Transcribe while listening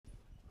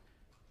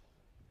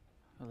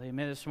Well,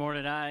 amen. This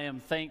morning I am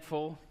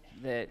thankful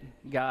that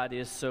God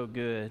is so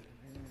good.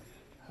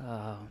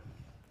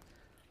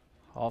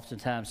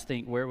 Oftentimes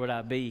think, where would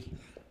I be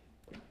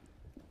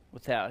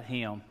without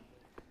Him?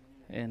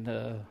 And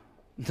the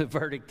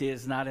verdict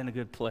is not in a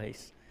good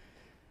place,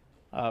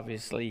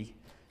 obviously.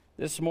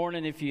 This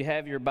morning, if you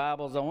have your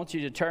Bibles, I want you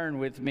to turn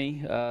with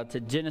me to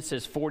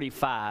Genesis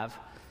 45.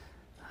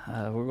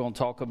 We're going to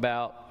talk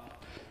about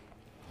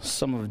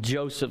some of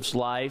Joseph's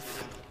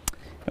life.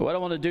 And what I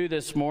want to do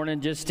this morning,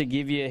 just to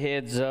give you a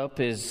heads up,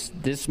 is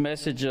this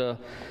message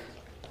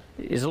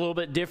is a little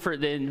bit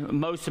different than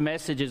most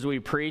messages we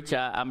preach.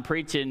 I'm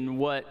preaching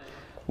what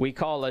we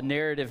call a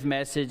narrative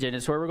message, and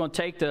it's where we're going to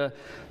take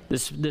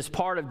this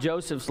part of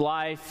Joseph's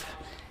life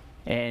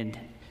and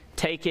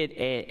take it,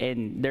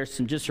 and there's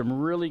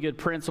some really good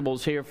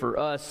principles here for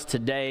us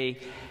today.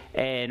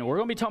 And we're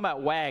going to be talking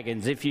about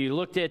wagons. If you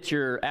looked at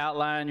your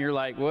outline, you're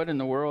like, what in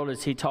the world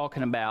is he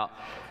talking about?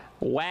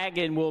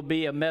 Wagon will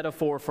be a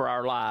metaphor for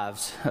our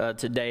lives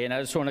today, and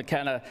I just want to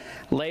kind of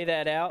lay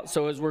that out.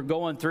 So as we're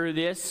going through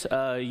this,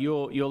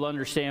 you'll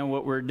understand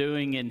what we're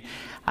doing. And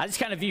I just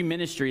kind of view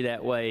ministry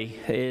that way.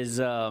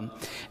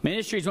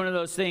 Ministry is one of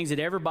those things that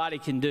everybody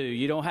can do.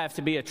 You don't have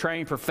to be a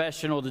trained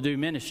professional to do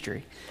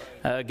ministry.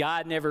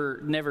 God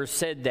never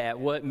said that.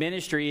 What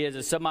ministry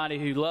is somebody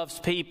who loves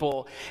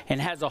people and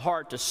has a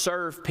heart to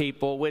serve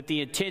people with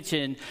the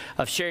intention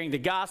of sharing the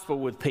gospel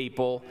with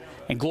people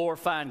and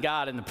glorifying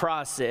God in the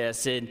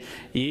process. And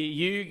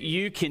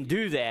you can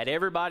do that.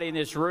 Everybody in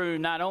this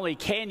room, not only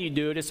can you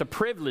do it, it's a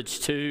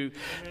privilege to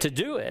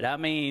do it. I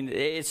mean,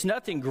 it's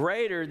nothing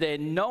greater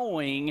than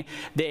knowing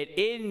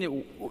that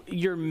in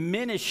your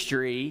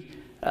ministry,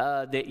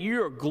 that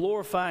you are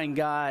glorifying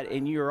God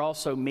and you are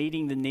also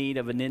meeting the need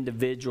of an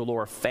individual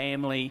or a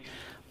family,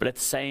 but at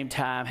the same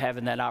time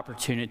having that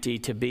opportunity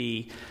to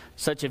be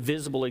such a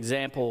visible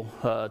example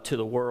to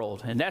the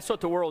world. And that's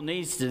what the world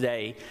needs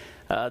today.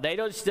 They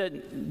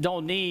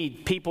don't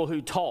need people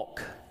who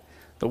talk.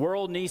 The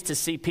world needs to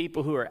see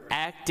people who are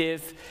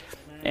active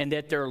and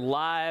that their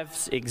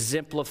lives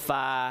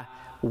exemplify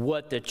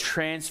what the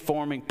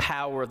transforming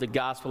power of the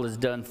gospel has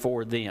done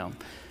for them.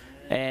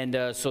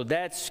 And so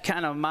that's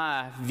kind of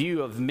my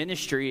view of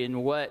ministry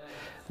and what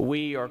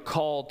we are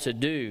called to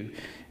do.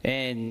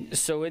 And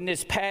so in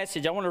this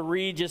passage, I want to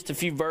read just a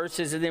few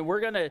verses, and then we're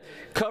going to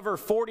cover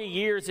 40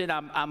 years in,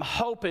 I'm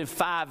hoping,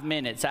 5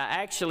 minutes. I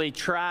actually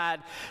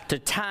tried to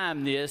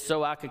time this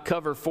so I could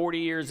cover 40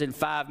 years in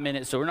 5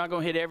 minutes. So we're not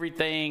going to hit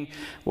everything.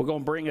 We're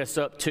going to bring us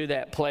up to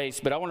that place.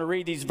 But I want to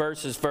read these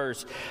verses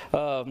first.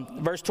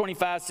 Verse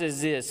 25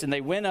 says this, and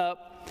they went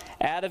up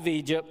out of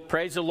Egypt.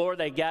 Praise the Lord,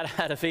 they got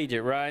out of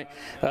Egypt, right?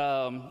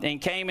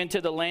 And came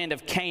into the land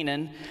of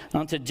Canaan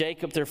unto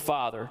Jacob their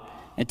father,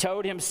 and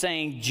told him,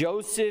 saying,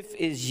 Joseph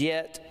is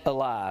yet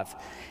alive,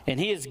 and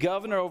he is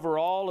governor over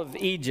all of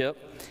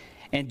Egypt.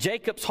 And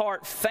Jacob's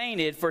heart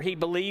fainted, for he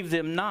believed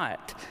them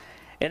not.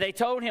 And they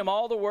told him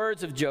all the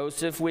words of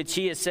Joseph, which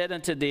he had said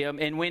unto them.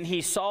 And when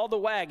he saw the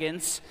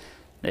wagons,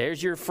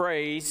 there's your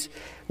phrase,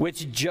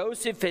 which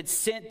Joseph had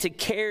sent to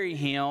carry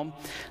him,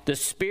 the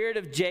spirit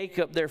of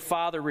Jacob their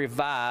father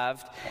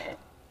revived.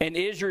 And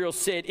Israel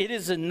said, it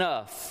is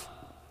enough.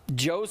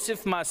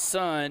 Joseph my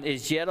son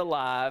is yet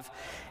alive,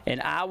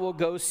 and I will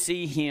go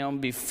see him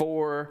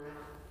before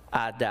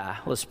I die.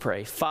 Let's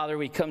pray. Father,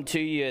 we come to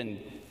you, and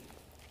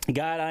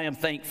God, I am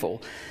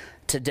thankful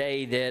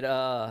today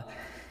that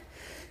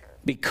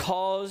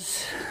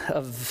because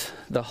of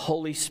the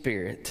Holy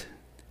Spirit,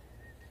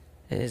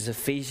 as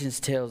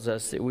Ephesians tells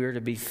us that we are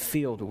to be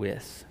filled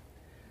with,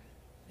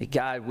 that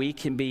God, we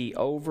can be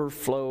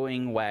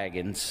overflowing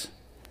wagons,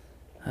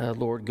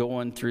 Lord,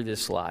 going through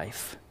this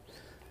life.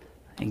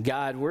 And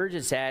God, we're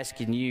just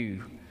asking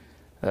you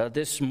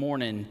this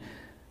morning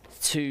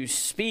to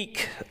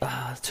speak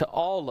to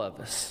all of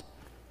us,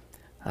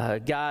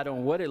 God,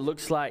 on what it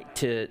looks like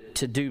to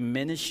do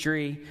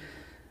ministry,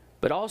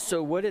 but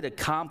also what it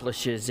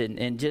accomplishes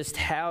and just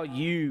how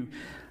you,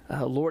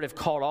 Lord, have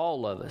called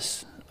all of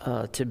us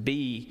to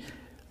be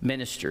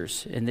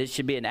ministers. And this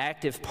should be an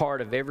active part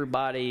of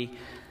everybody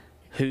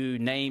who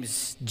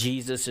names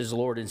Jesus as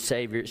Lord and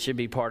Savior. It should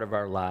be part of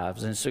our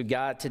lives. And so,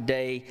 God,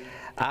 today,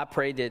 I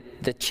pray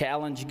that the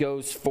challenge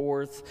goes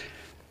forth.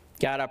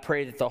 God, I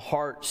pray that the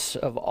hearts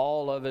of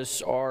all of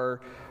us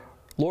are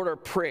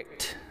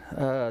pricked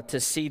to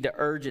see the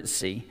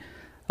urgency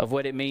of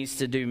what it means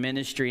to do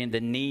ministry and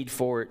the need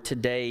for it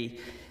today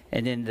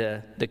and in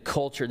the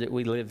culture that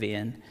we live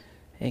in.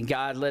 And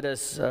God, let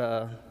us,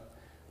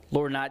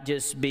 Lord, not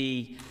just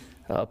be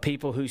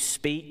people who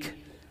speak,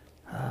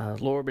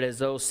 Lord, but as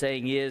the old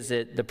saying is,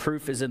 that the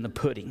proof is in the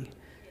pudding.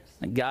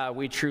 And God,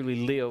 we truly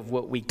live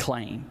what we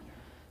claim.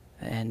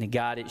 And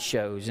God, it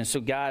shows. And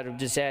so, God, I'm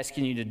just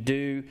asking you to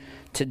do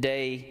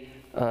today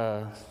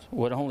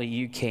what only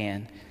you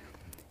can.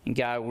 And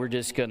God, we're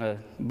just going to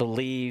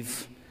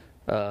believe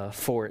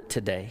for it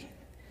today.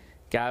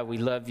 God, we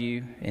love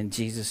you. In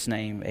Jesus'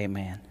 name,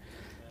 amen.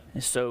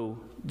 And so,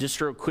 just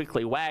real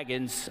quickly,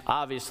 wagons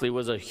obviously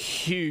was a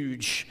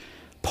huge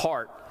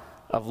part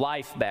of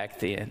life back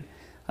then.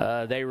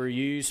 They were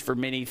used for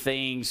many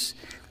things.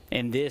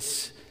 In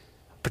this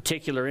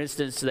particular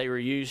instance, they were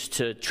used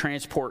to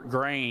transport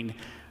grain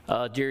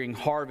during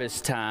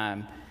harvest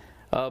time.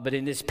 But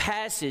in this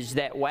passage,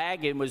 that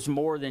wagon was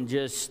more than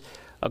just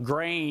a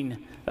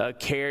grain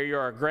carrier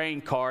or a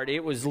grain cart.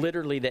 It was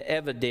literally the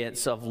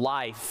evidence of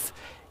life.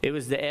 It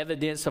was the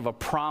evidence of a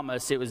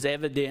promise. It was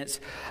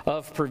evidence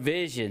of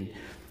provision.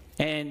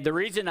 And the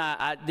reason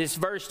this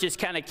verse just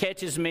kind of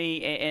catches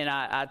me, and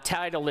I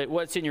title it,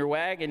 What's in Your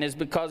Wagon, is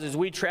because as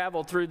we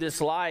travel through this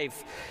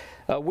life,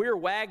 we're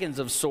wagons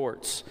of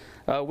sorts.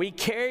 We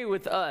carry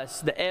with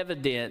us the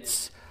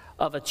evidence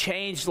of a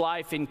changed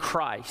life in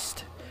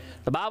Christ.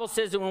 The Bible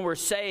says that when we're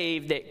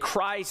saved, that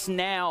Christ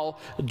now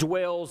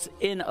dwells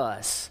in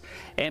us.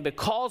 And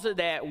because of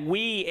that,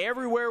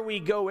 everywhere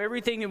we go,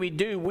 everything that we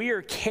do, we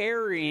are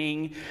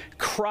carrying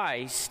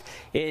Christ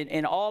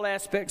in all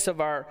aspects of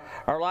our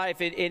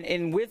life.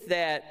 And with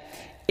that,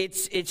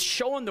 it's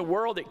showing the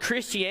world that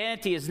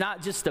Christianity is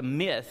not just a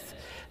myth.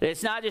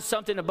 It's not just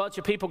something a bunch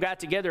of people got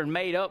together and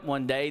made up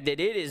one day, that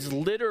it is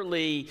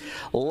literally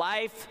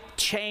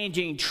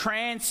life-changing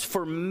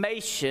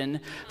transformation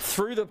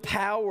through the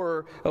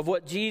power of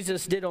what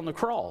Jesus did on the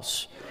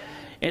cross.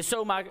 And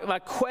so my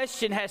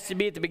question has to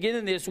be at the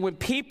beginning of this, when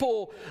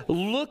people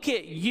look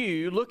at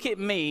you, look at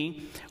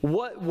me,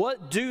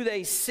 what do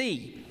they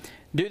see?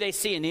 Do they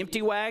see an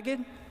empty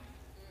wagon?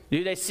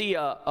 Do they see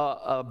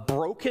a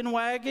broken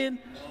wagon?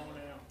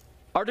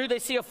 Or do they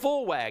see a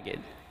full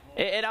wagon?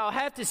 And I'll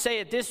have to say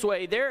it this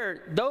way,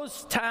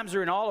 those times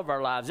are in all of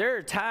our lives. There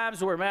are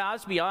times where, man, I'll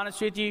just be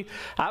honest with you,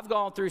 I've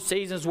gone through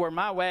seasons where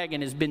my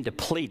wagon has been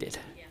depleted.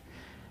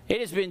 It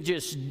has been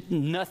just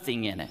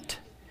nothing in it.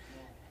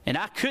 And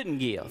I couldn't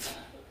give.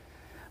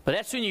 But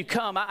that's when you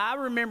come. I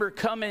remember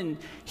coming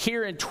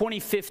here in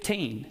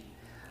 2015,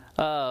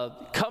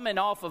 coming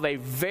off of a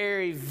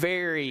very,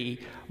 very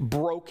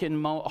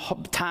broken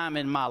time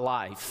in my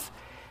life.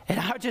 And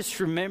I just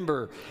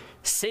remember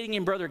sitting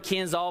in Brother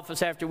Ken's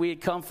office after we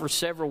had come for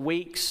several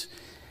weeks,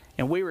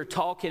 and we were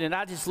talking, and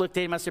I just looked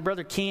at him. I said,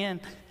 Brother Ken,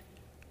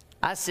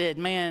 I said,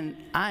 man,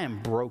 I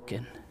am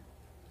broken.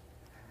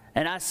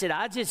 And I said,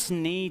 I just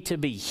need to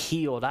be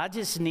healed. I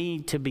just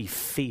need to be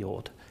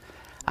filled.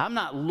 I'm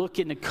not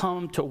looking to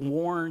come to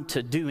Warren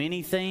to do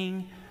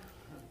anything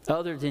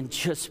other than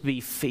just be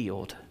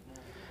filled.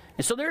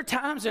 And so there are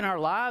times in our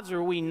lives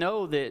where we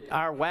know that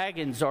our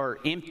wagons are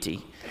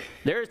empty.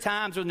 There are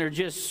times when they're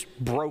just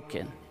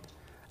broken.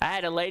 I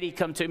had a lady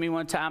come to me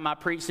one time. I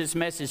preached this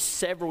message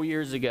several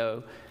years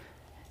ago,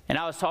 and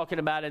I was talking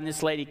about it, and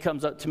this lady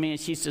comes up to me, and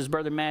she says,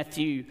 Brother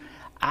Matthew,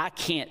 I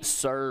can't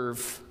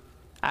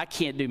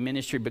do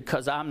ministry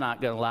because I'm not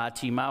going to lie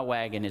to you, my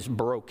wagon is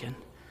broken,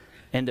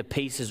 and the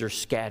pieces are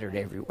scattered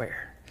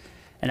everywhere,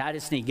 and I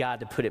just need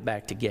God to put it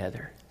back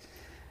together.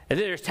 And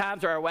then there's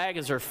times where our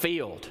wagons are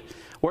filled,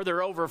 where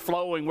they're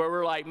overflowing, where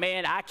we're like,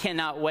 man, I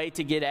cannot wait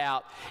to get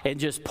out and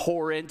just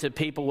pour into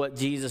people what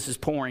Jesus is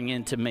pouring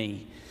into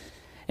me.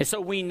 And so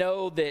we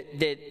know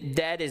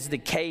that is the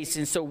case.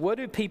 And so what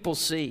do people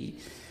see?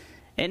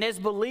 And as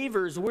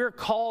believers, we're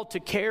called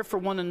to care for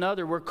one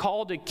another. We're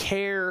called to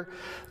care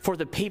for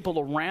the people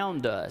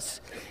around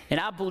us. And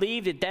I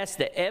believe that that's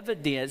the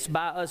evidence.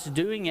 By us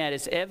doing that,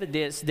 it's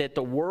evidence that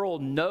the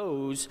world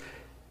knows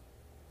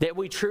that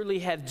we truly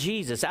have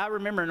Jesus. I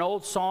remember an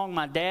old song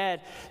my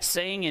dad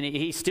sang, and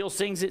he still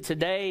sings it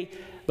today,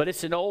 but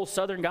it's an old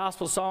Southern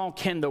gospel song,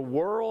 Can the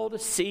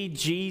World See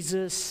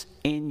Jesus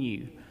in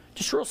You?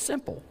 Just real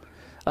simple.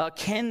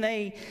 Can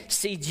they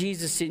see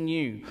Jesus in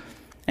you?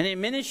 And then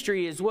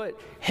ministry is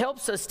what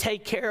helps us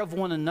take care of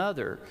one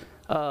another.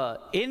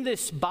 In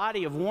this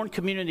body of Warren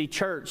Community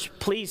Church,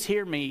 please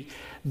hear me,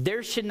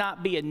 there should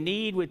not be a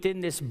need within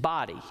this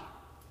body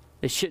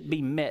that shouldn't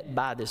be met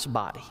by this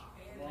body.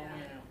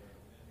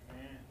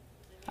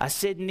 I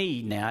said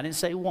need now, I didn't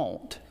say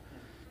won't.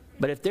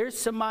 But if there's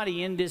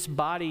somebody in this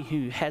body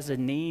who has a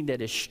need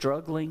that is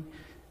struggling,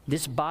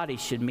 this body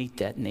should meet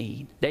that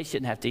need. They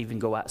shouldn't have to even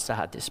go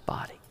outside this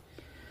body,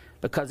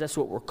 because that's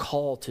what we're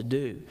called to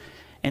do.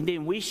 And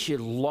then we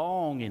should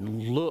long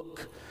and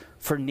look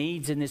for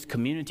needs in this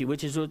community,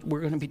 which is what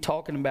we're going to be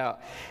talking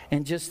about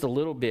in just a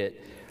little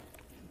bit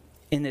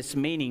in this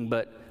meeting.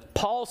 But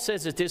Paul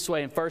says it this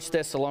way in 1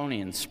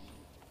 Thessalonians.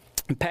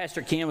 And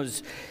Pastor Kim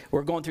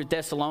we're going through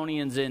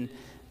Thessalonians in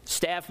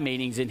staff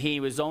meetings, and he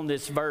was on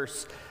this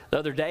verse the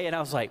other day, and I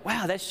was like,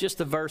 wow, that's just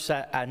the verse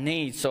I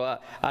need. So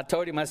I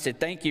told him, I said,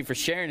 thank you for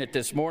sharing it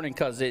this morning,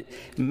 because it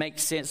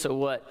makes sense of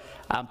what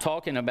I'm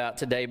talking about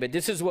today. But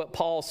this is what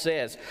Paul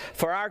says.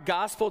 For our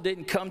gospel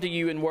didn't come to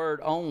you in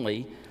word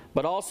only,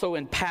 but also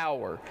in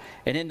power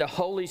and in the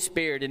Holy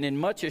Spirit and in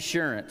much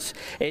assurance,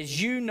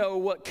 as you know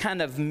what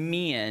kind of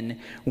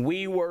men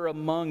we were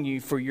among you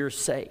for your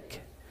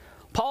sake.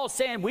 Paul's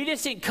saying, we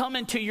just didn't come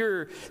into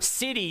your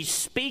city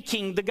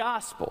speaking the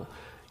gospel.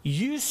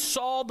 You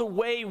saw the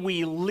way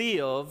we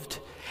lived,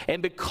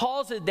 and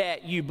because of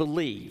that, you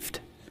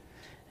believed.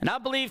 And I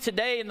believe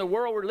today in the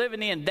world we're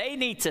living in, they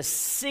need to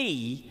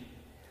see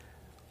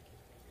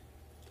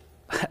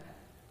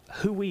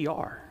who we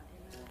are.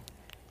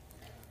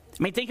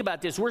 I mean, think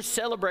about this. We're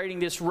celebrating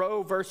this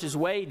Roe versus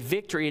Wade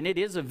victory, and it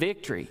is a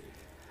victory.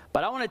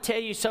 But I want to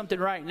tell you something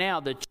right now.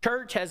 The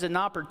church has an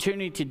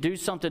opportunity to do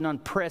something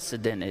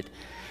unprecedented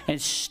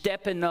and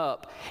stepping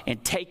up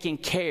and taking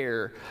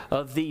care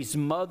of these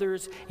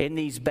mothers and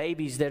these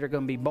babies that are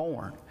going to be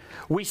born.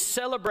 We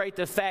celebrate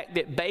the fact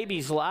that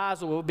babies'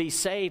 lives will be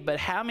saved, but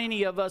how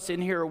many of us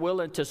in here are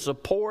willing to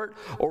support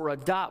or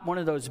adopt one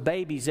of those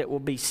babies that will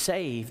be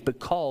saved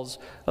because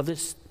of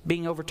this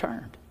being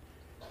overturned?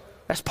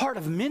 That's part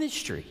of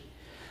ministry.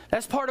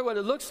 That's part of what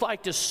it looks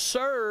like to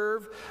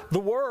serve the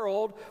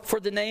world for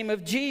the name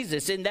of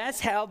Jesus. And that's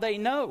how they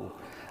know.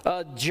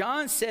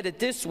 John said it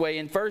this way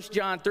in 1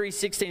 John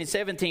 3:16 and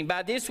 17.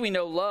 By this we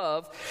know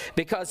love,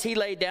 because he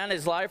laid down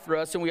his life for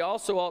us, and we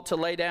also ought to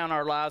lay down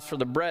our lives for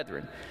the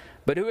brethren.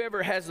 But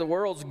whoever has the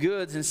world's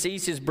goods and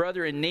sees his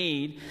brother in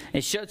need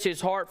and shuts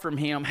his heart from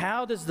him,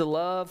 how does the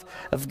love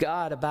of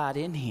God abide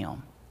in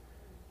him?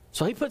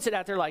 So he puts it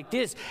out there like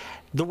this.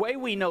 The way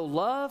we know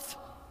love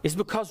is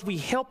because we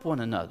help one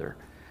another.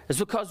 It's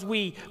because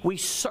we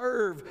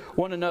serve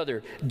one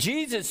another.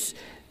 Jesus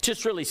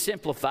just really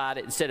simplified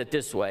it and said it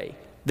this way.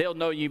 They'll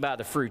know you by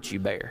the fruit you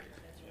bear.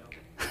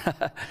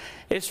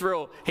 It's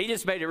real. He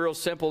just made it real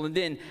simple. And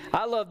then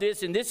I love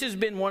this, and this has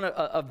been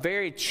a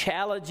very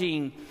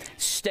challenging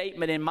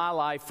statement in my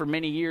life for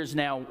many years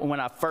now when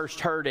I first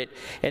heard it.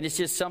 And it's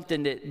just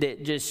something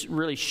that just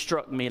really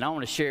struck me, and I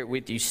want to share it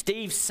with you.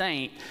 Steve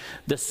Saint,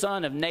 the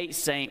son of Nate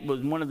Saint,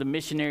 was one of the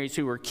missionaries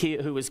who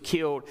was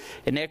killed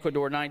in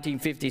Ecuador in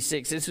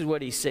 1956. This is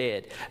what he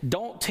said.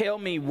 Don't tell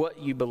me what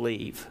you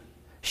believe.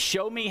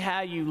 Show me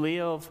how you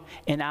live,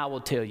 and I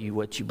will tell you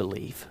what you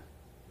believe.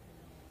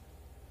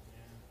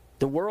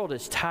 The world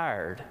is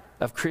tired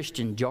of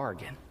Christian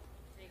jargon.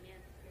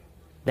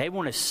 They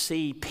want to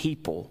see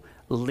people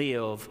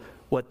live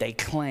what they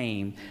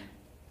claim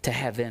to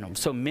have in them.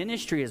 So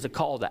ministry is a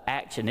call to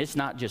action. It's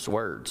not just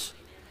words.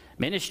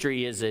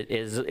 Ministry is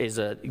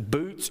a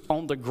boots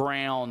on the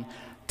ground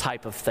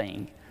type of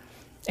thing.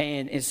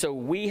 And so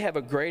we have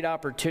a great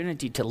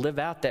opportunity to live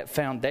out that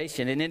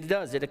foundation. And it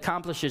does. It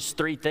accomplishes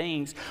three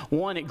things.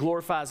 One, it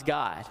glorifies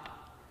God.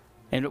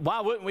 And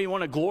why wouldn't we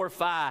want to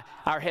glorify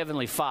our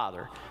Heavenly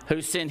Father who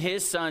sent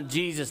His Son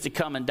Jesus to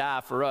come and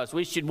die for us?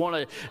 We should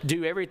want to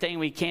do everything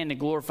we can to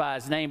glorify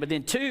His name. But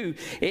then two,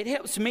 it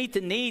helps meet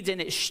the needs and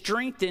it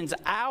strengthens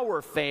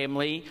our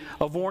family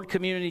of Warren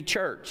Community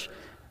Church.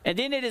 And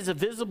then it is a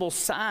visible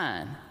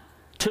sign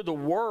to the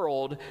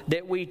world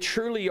that we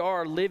truly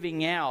are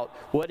living out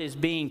what is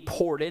being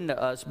poured into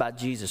us by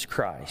Jesus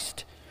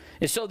Christ.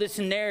 And so this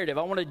narrative,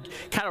 I want to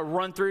kind of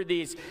run through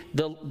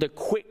the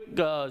quick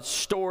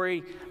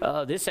story.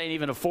 This ain't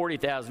even a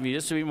 40,000 view.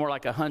 This would be more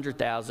like a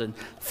 100,000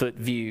 foot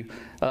view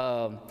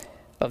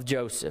of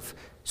Joseph.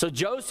 So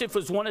Joseph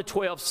was one of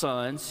 12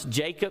 sons,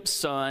 Jacob's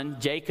son.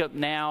 Jacob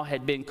now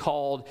had been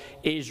called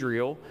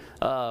Israel.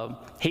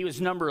 He was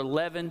number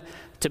 11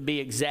 to be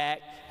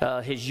exact.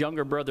 His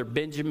younger brother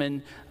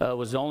Benjamin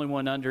was the only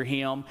one under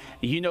him.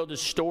 You know the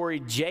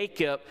story.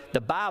 Jacob, the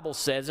Bible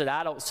says it,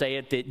 I don't say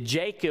it, that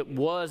Jacob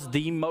was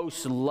the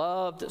most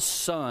loved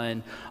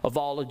son of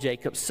all of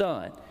Jacob's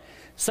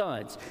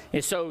sons.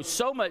 And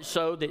so much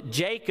so that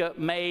Jacob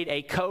made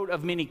a coat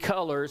of many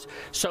colors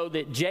so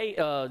that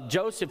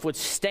Joseph would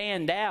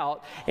stand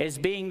out as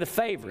being the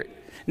favorite.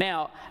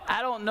 Now,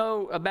 I don't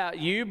know about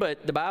you,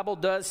 but the Bible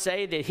does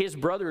say that his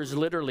brothers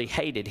literally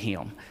hated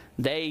him.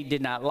 They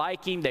did not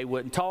like him. They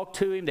wouldn't talk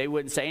to him. They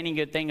wouldn't say any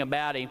good thing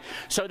about him.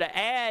 So to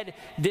add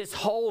this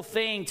whole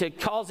thing, to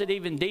cause it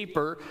even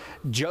deeper,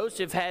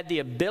 Joseph had the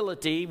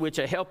ability, which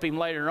will help him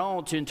later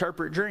on, to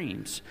interpret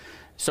dreams.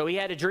 So he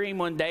had a dream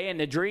one day, and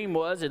the dream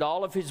was that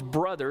all of his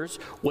brothers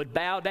would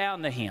bow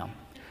down to him.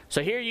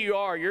 So here you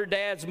are, your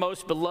dad's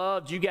most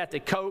beloved. You got the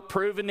coat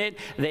proving it.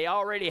 They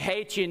already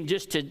hate you, and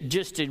just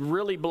to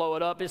really blow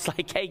it up, it's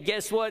like, hey,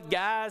 guess what,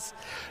 guys?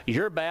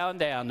 You're bowing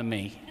down to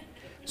me.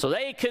 So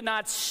they could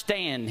not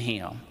stand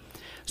him.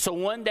 So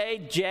one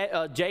day,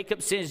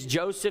 Jacob sends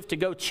Joseph to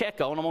go check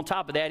on him. On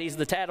top of that, he's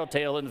the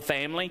tattletale in the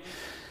family.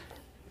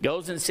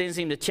 Goes and sends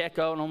him to check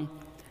on him.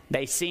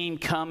 They see him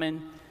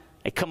coming.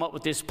 They come up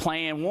with this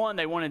plan. One,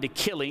 they wanted to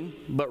kill him,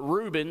 but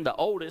Reuben, the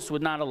oldest,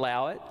 would not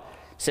allow it.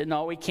 Said,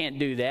 no, we can't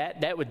do that.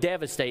 That would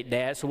devastate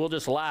Dad, so we'll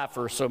just lie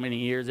for so many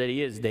years that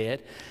he is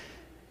dead.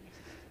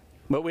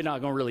 But we're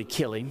not going to really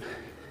kill him.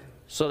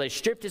 So they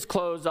stripped his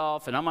clothes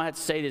off, and I'm going to have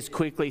to say this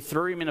quickly,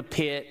 threw him in a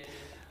pit,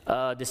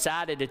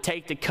 decided to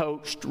take the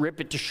coat,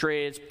 rip it to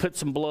shreds, put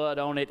some blood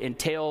on it, and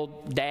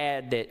tell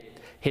Dad that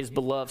his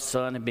beloved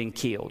son had been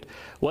killed.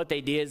 What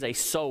they did is they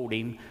sold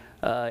him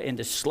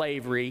into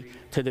slavery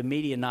to the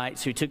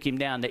Midianites, who took him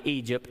down to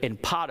Egypt,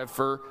 and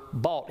Potiphar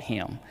bought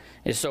him.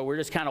 And so we're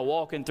just kind of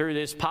walking through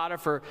this.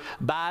 Potiphar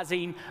buys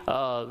him,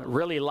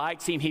 really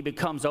likes him. He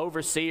becomes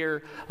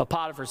overseer of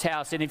Potiphar's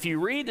house. And if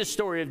you read the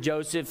story of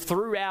Joseph,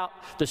 throughout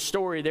the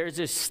story, there's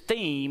this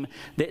theme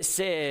that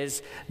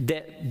says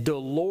that the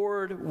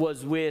Lord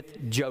was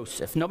with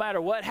Joseph. No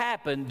matter what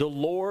happened, the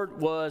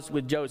Lord was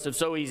with Joseph.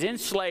 So he's in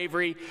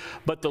slavery,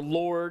 but the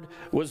Lord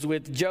was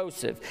with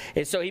Joseph.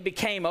 And so he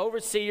became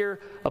overseer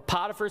janitor of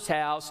Potiphar's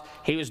house.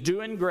 He was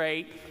doing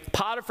great.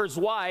 Potiphar's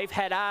wife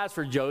had eyes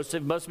for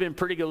Joseph. Must have been a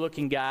pretty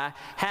good-looking guy.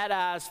 Had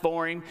eyes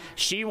for him.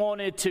 She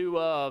wanted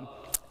to...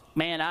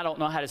 man, I don't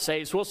know how to say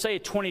this. We'll say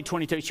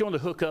 2022. She wanted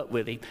to hook up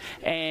with him.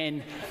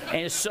 And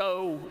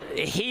so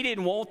he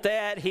didn't want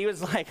that. He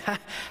was like,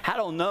 I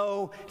don't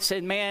know.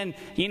 Said, man,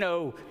 you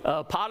know,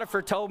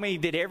 Potiphar told me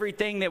that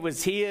everything that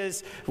was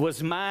his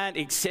was mine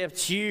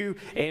except you,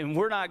 and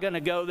we're not going to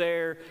go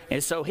there.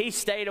 And so he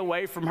stayed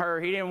away from her.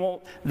 He didn't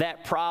want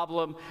that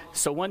problem.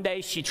 So one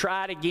day she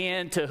tried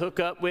again to hook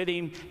up with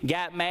him,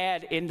 got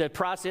mad in the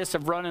process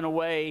of running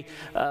away.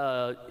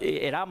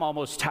 And I'm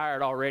almost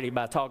tired already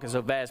by talking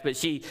so fast, but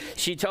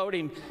she told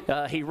him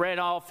he ran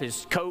off,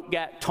 his coat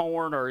got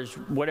torn, or his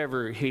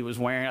whatever he was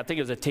wearing. I think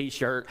it was a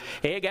T-shirt.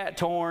 It got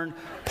torn.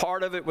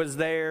 Part of it was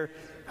there.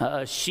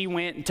 She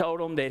went and told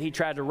him that he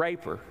tried to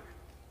rape her.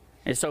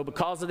 And so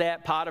because of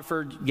that,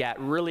 Potiphar got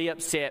really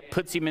upset,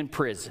 puts him in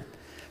prison.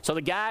 So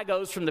the guy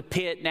goes from the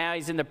pit, now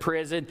he's in the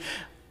prison.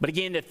 But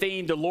again, the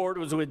theme, the Lord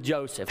was with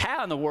Joseph.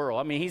 How in the world?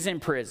 I mean, he's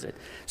in prison.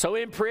 So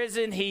in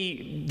prison,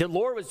 the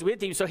Lord was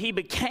with him, so he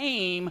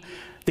became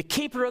the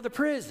keeper of the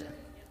prison.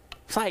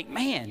 It's like,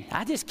 man,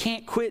 I just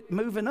can't quit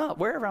moving up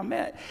wherever I'm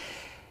at.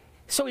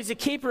 So he's the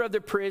keeper of the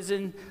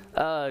prison.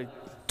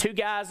 Two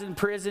guys in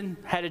prison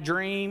had a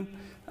dream,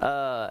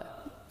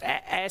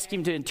 asked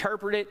him to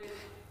interpret it.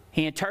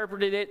 He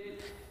interpreted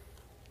it.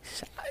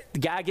 The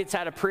guy gets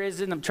out of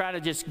prison. I'm trying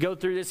to just go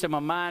through this in my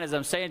mind as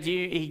I'm saying to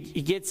you.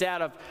 He gets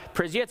out of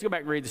prison. You have to go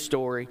back and read the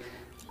story.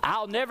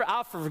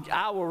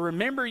 I will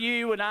remember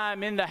you when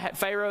I'm in the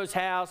Pharaoh's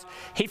house.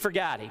 He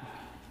forgot him,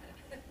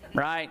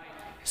 right?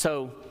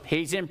 So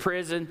he's in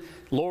prison.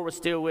 Lord was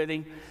still with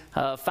him.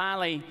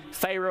 Finally,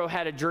 Pharaoh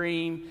had a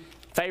dream.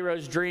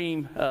 Pharaoh's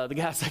dream, the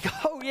guy's like,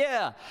 oh,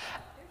 yeah,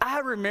 I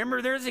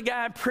remember there's a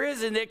guy in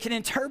prison that can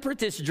interpret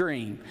this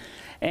dream.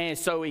 And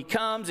so he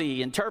comes,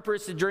 he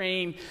interprets the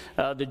dream.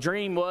 The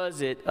dream was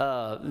that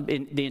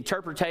the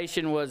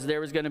interpretation was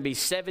there was going to be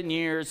 7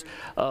 years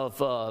of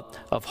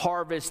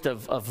harvest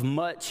of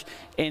much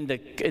in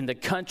the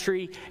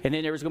country, and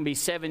then there was going to be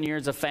 7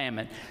 years of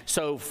famine.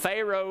 So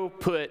Pharaoh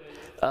put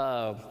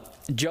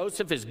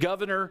Joseph as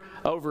governor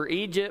over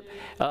Egypt.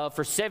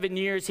 For 7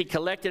 years, he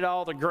collected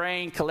all the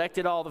grain,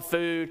 collected all the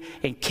food,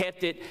 and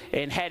kept it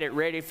and had it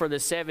ready for the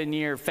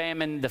 7-year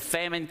famine. The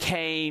famine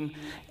came,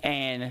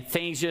 and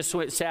things just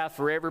went south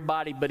for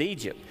everybody but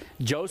Egypt.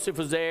 Joseph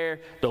was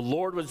there. The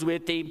Lord was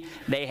with him.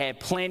 They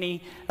had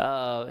plenty.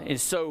 And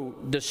so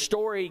the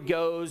story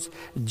goes,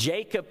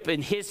 Jacob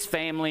and his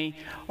family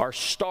are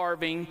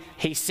starving.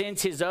 He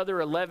sends his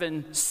other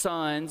 11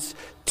 sons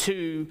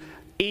to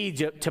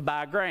Egypt to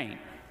buy grain.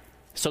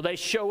 So they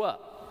show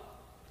up.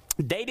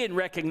 They didn't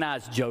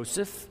recognize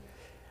Joseph,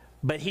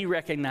 but he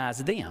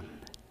recognized them.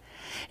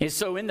 And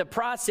so in the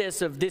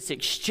process of this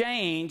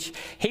exchange,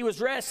 he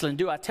was wrestling.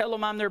 Do I tell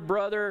them I'm their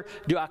brother?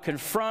 Do I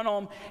confront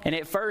them? And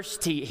at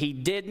first he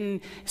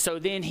didn't. So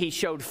then he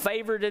showed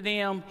favor to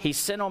them. He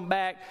sent them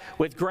back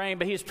with grain.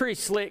 But he was pretty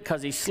slick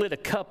because he slid a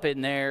cup in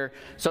there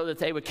so that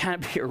they would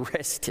kind of be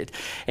arrested.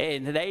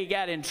 And they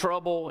got in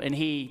trouble, and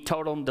he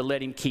told them to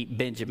let him keep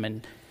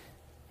Benjamin.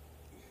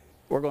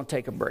 We're going to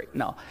take a break.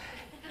 No.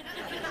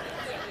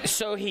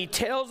 So he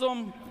tells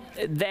them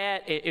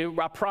that,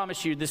 I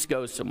promise you this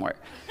goes somewhere.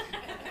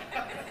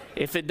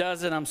 If it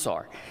doesn't, I'm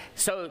sorry.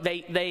 So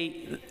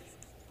I've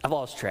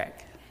lost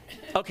track.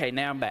 Okay,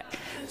 now I'm back.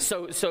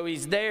 So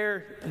he's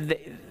there.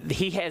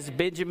 He has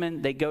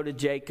Benjamin. They go to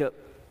Jacob.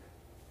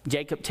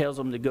 Jacob tells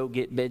them to go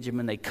get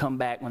Benjamin. They come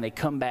back. When they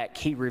come back,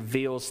 he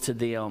reveals to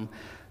them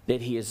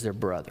that he is their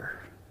brother.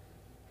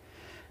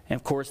 And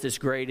of course, this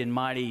great and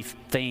mighty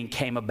thing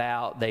came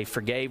about. They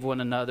forgave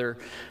one another.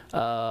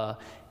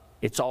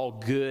 It's all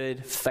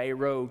good.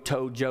 Pharaoh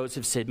told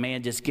Joseph, said,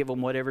 man, just give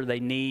them whatever they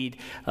need.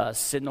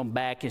 Send them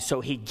back. And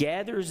so he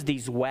gathers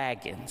these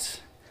wagons.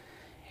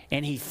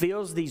 And he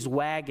fills these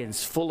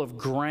wagons full of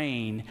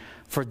grain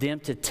for them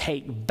to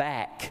take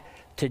back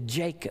to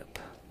Jacob.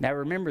 Now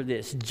remember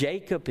this.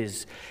 Jacob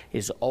is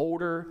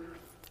older.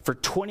 For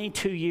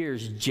 22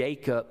 years,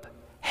 Jacob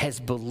has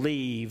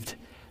believed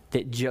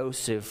that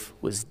Joseph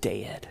was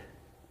dead.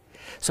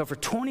 So for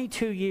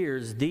 22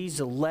 years, these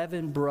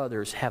 11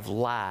 brothers have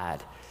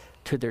lied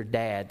to their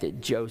dad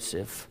that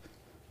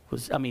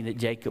that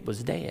Jacob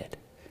was dead.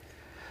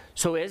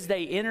 So as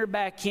they enter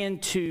back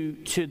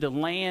into the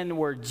land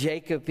where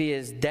Jacob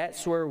is,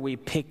 that's where we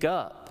pick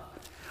up.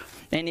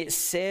 And it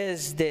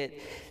says that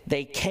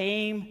they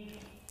came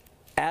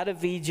out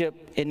of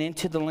Egypt and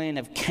into the land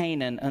of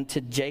Canaan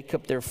unto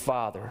Jacob their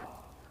father.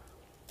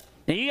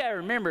 Now you got to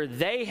remember,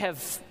 they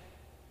have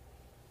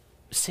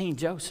seen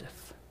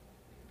Joseph.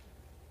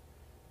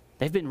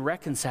 They've been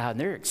reconciled, and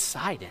they're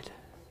excited.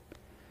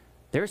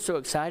 They're so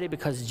excited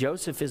because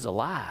Joseph is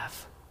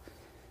alive.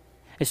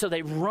 And so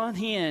they run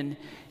in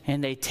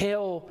and they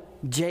tell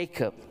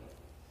Jacob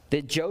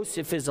that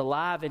Joseph is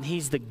alive and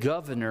he's the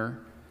governor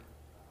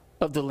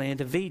of the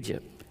land of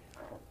Egypt.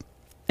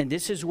 And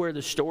this is where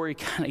the story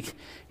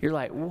you're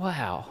like,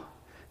 wow.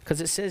 Because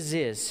it says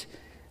this,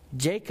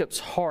 Jacob's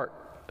heart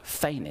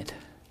fainted.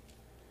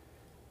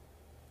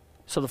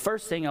 So the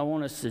first thing I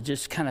want us to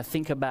just kind of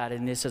think about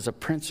in this as a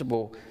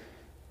principle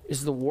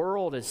is the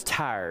world is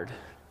tired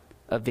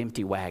of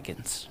empty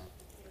wagons.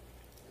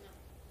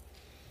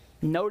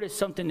 Notice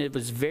something that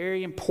was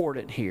very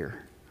important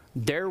here.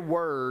 Their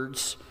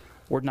words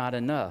were not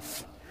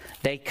enough.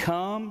 They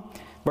come,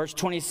 verse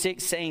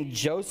 26, saying,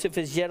 Joseph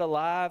is yet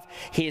alive.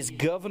 He is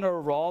governor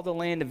of all the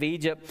land of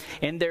Egypt.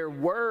 And their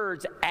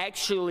words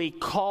actually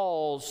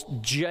caused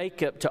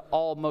Jacob to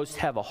almost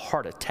have a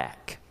heart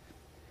attack.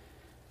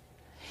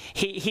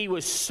 He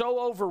was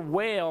so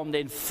overwhelmed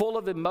and full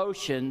of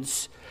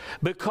emotions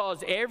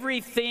because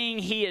everything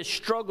he has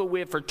struggled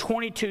with for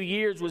 22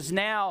 years was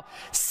now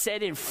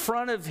set in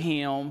front of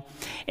him,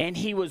 and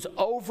he was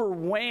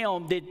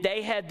overwhelmed that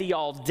they had the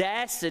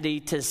audacity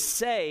to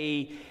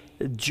say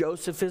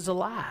Joseph is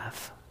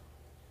alive.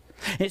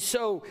 And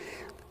so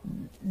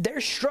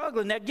they're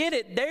struggling. Now get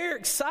it, they're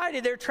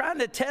excited. They're trying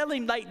to tell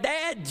him, like,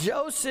 Dad,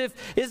 Joseph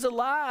is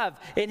alive.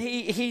 And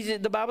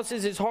the Bible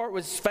says his heart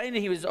was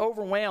fainting. He was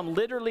overwhelmed.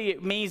 Literally,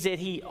 it means that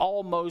he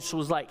almost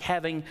was like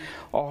having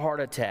a heart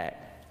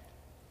attack.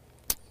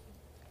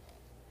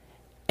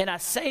 And I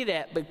say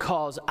that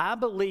because I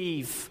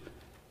believe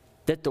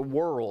that the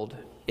world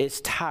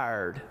is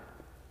tired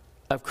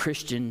of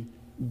Christian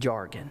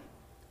jargon.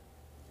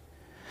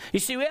 You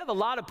see, we have a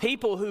lot of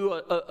people who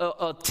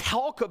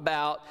talk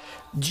about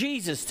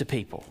Jesus to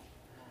people.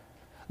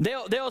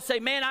 They'll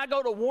say, man, I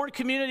go to Warren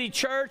Community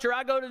Church, or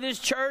I go to this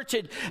church,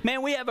 and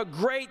man, we have a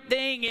great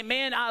thing, and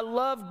man, I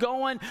love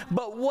going.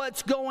 But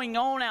what's going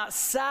on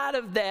outside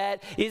of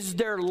that is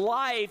their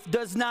life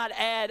does not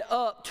add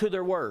up to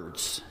their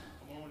words.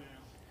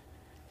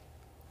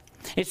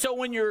 And so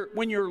when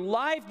your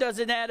life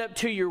doesn't add up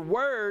to your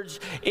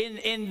words,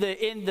 in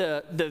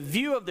the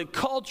view of the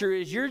culture,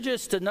 is you're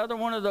just another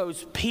one of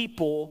those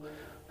people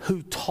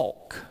who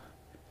talk.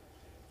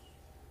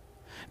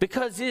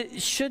 Because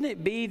shouldn't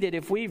it be that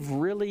if we've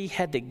really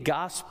had the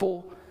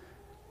gospel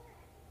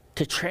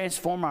to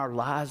transform our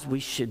lives, we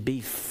should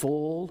be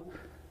full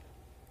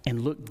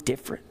and look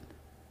different?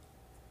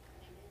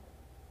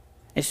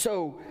 And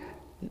so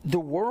the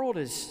world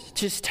is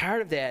just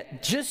tired of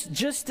that.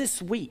 Just this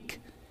week,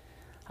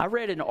 I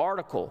read an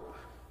article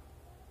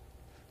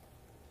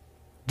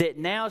that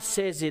now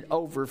says that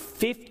over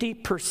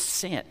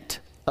 50%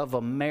 of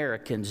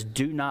Americans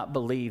do not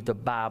believe the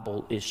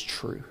Bible is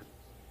true.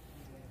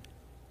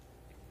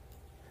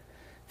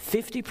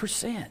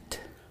 50%.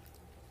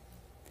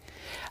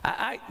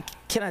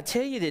 Can I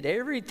tell you that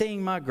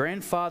everything my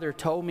grandfather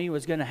told me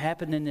was going to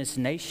happen in this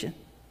nation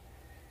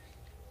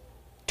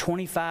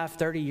 25,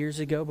 30 years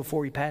ago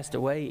before he passed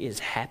away is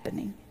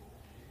happening?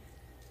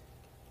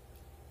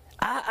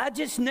 I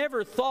just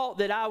never thought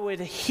that I would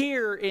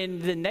hear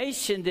in the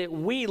nation that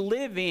we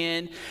live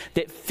in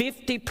that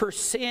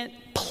 50%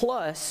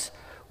 plus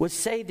would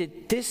say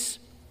that this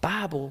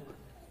Bible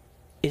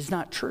is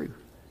not true.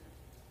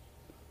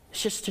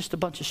 It's just a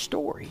bunch of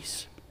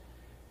stories.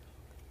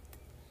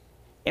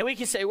 And we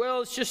can say,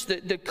 well, it's just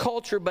the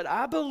culture, but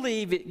I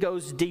believe it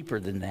goes deeper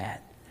than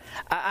that.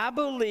 I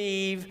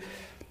believe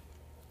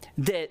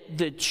that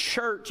the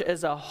church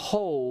as a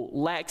whole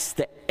lacks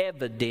the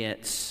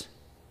evidence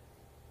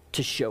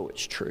to show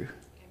it's true.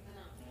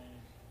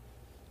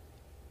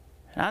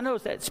 And I know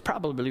that's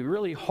probably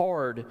really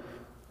hard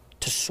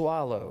to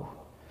swallow,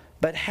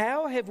 but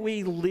how have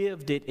we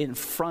lived it in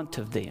front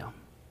of them?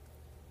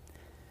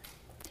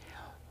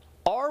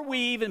 Are we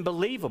even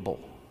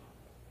believable?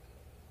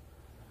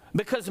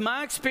 Because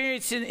my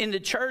experience in the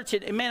church,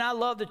 and man, I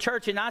love the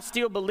church, and I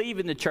still believe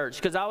in the church.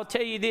 Because I will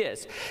tell you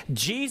this,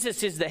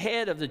 Jesus is the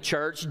head of the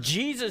church.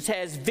 Jesus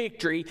has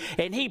victory,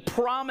 and he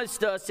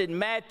promised us in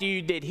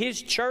Matthew that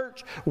his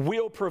church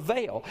will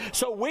prevail.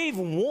 So we've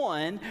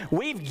won.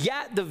 We've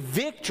got the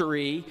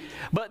victory.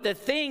 But the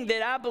thing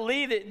that I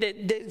believe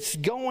that's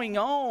going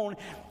on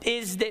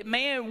is that,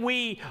 man,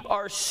 we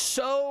are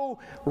so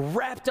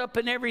wrapped up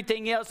in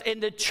everything else,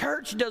 and the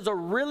church does a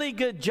really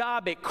good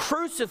job at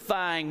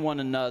crucifying one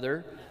another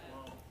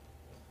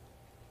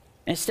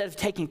instead of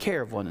taking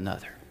care of one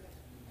another.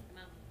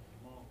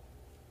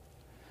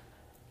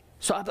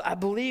 So I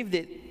believe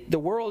that the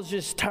world is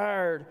just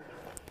tired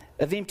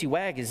of empty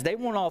wagons. They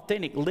want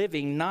authentic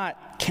living,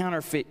 not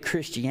counterfeit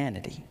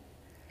Christianity.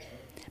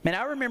 Man,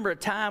 I remember a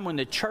time when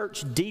the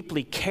church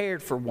deeply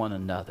cared for one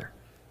another.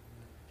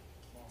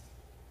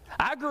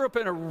 I grew up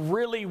in a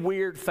really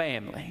weird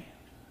family.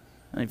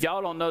 And if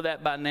y'all don't know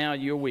that by now,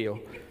 you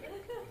will.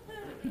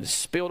 It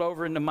spilled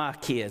over into my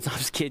kids. I'm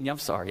just kidding. I'm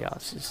sorry, y'all.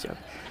 It's just joking.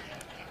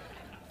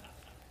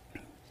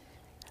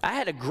 I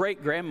had a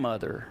great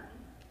grandmother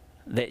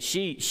that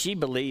she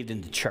believed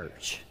in the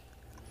church.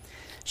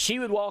 She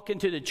would walk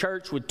into the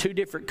church with 2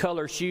 different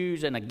color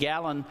shoes and a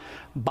gallon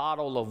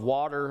bottle of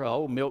water, an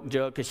old milk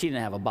jug, because she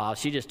didn't have a bottle.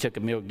 She just took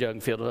a milk jug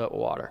and filled it up with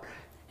water.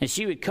 And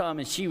she would come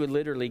and she would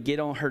literally get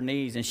on her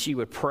knees and she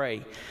would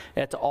pray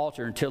at the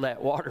altar until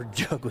that water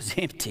jug was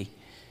empty.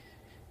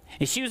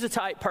 And she was the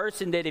type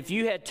person that if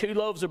you had 2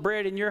 loaves of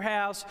bread in your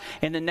house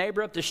and the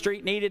neighbor up the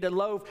street needed a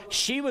loaf,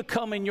 she would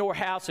come in your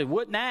house and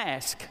wouldn't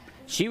ask.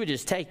 She would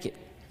just take it.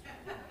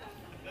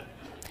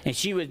 And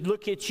she would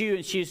look at you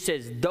and she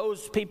says,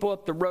 those people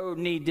up the road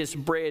need this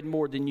bread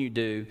more than you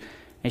do.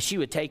 And she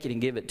would take it and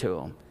give it to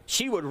them.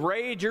 She would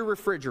raid your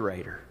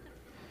refrigerator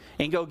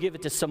and go give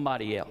it to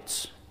somebody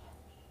else.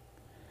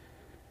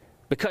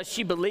 Because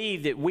she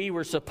believed that we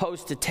were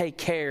supposed to take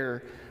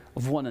care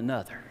of one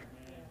another.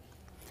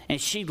 And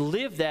she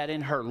lived that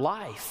in her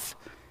life.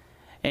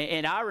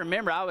 And I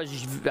remember I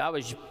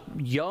was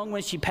young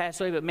when she passed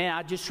away, but man,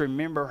 I just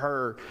remember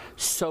her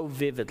so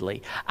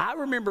vividly. I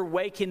remember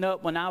waking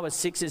up when I was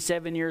 6 and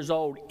 7 years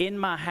old in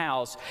my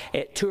house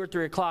at 2 or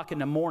 3 o'clock in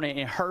the morning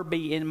and her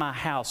be in my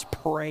house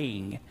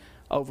praying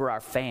over our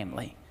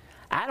family.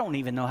 I don't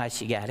even know how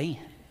she got in.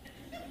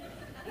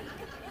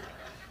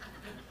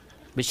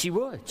 But she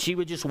would. She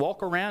would just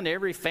walk around to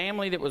every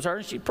family that was hers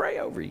and she'd pray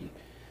over you.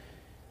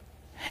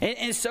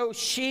 And so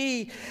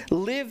she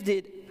lived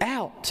it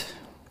out.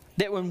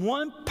 That when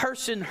one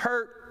person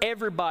hurt,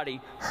 everybody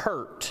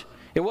hurt.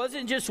 It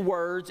wasn't just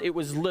words, it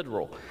was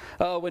literal.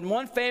 When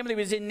one family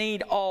was in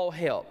need, all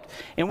helped.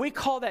 And we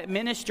call that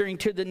ministering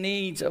to the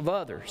needs of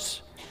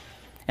others.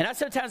 And I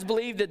sometimes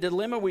believe the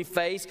dilemma we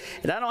face,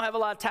 and I don't have a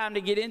lot of time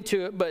to get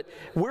into it, but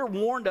we're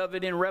warned of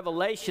it in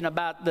Revelation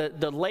about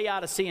the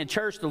Laodicean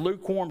church, the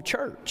lukewarm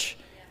church.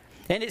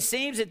 And it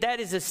seems that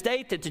is a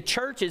state that the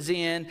church is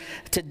in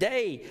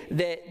today.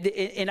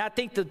 And I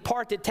think the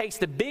part that takes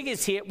the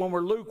biggest hit when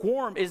we're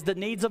lukewarm is the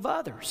needs of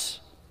others.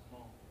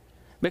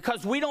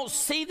 Because we don't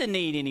see the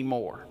need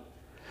anymore.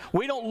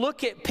 We don't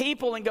look at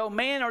people and go,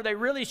 man, are they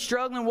really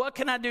struggling? What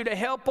can I do to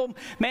help them?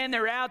 Man,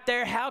 they're out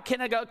there. How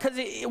can I go? Because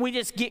we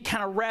just get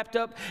kind of wrapped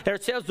up in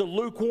ourselves. The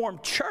lukewarm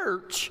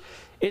church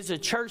is a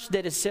church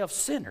that is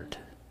self-centered.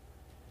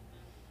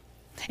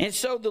 And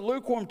so the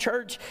lukewarm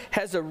church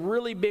has a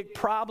really big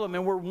problem,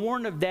 and we're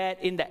warned of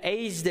that in the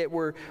age that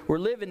we're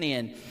living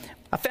in.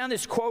 I found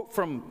this quote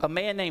from a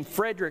man named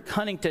Frederick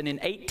Huntington in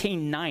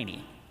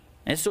 1890.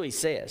 And so he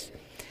says,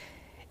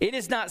 "It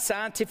is not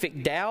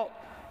scientific doubt,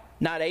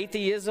 not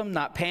atheism,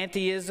 not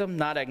pantheism,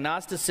 not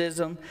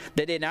agnosticism,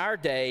 that in our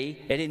day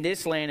and in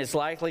this land is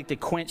likely to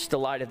quench the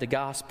light of the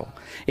gospel.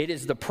 It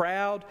is the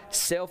proud,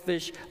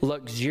 selfish,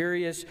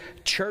 luxurious,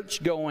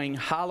 church-going,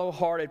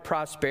 hollow-hearted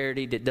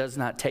prosperity that does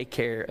not take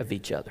care of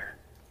each other."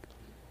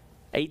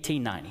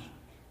 1890.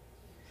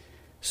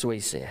 That's what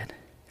he said.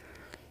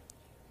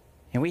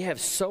 And we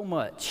have so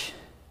much.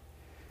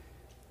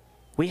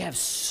 We have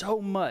so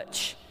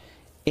much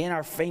in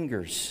our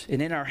fingers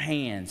and in our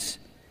hands.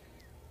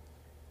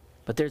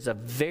 But there's a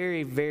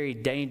very, very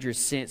dangerous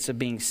sense of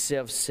being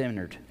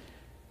self-centered,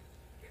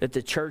 that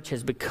the church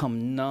has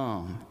become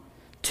numb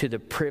to the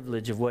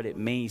privilege of what it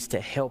means to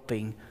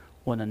helping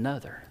one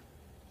another.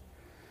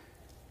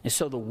 And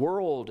so the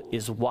world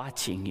is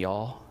watching,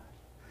 y'all.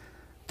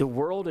 The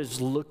world is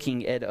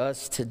looking at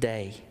us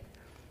today,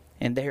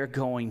 and they're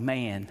going,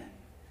 man,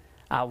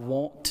 I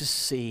want to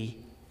see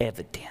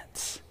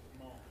evidence.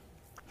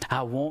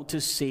 I want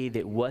to see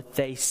that what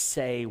they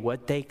say,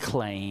 what they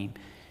claim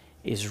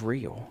is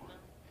real.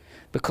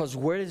 Because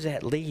where does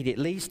that lead? It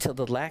leads to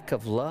the lack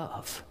of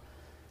love.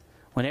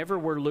 Whenever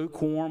we're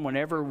lukewarm,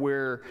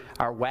 whenever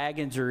our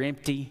wagons are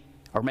empty,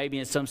 or maybe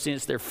in some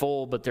sense they're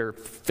full, but they're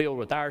filled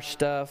with our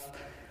stuff,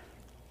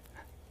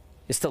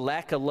 it's the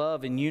lack of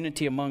love and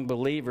unity among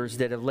believers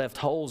that have left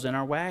holes in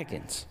our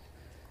wagons.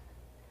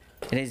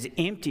 And has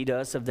emptied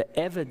us of the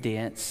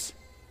evidence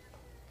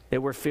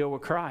that we're filled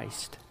with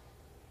Christ.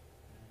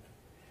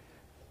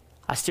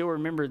 I still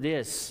remember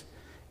this,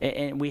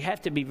 and we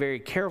have to be very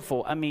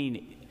careful. I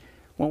mean,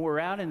 when we're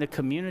out in the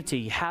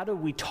community, how do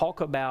we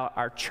talk about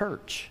our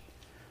church?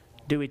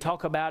 Do we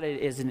talk about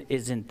it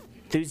as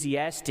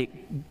enthusiastic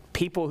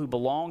people who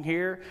belong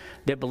here,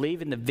 that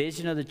believe in the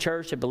vision of the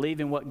church, that believe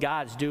in what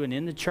God's doing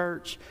in the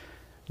church?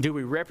 Do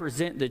we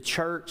represent the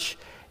church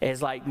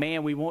as like,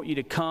 man, we want you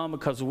to come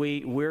because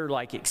we're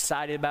like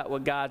excited about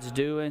what God's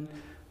doing?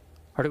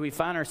 Or do we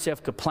find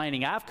ourselves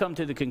complaining? I've come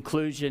to the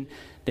conclusion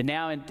that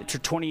now in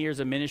 20 years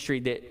of ministry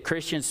that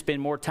Christians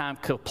spend more time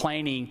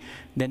complaining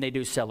than they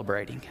do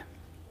celebrating.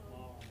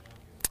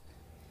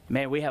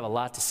 Man, we have a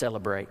lot to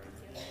celebrate.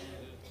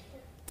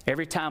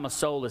 Every time a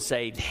soul is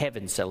saved,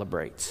 heaven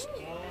celebrates.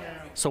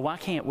 So why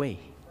can't we?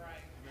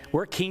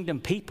 We're kingdom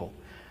people.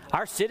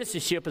 Our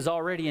citizenship is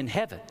already in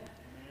heaven.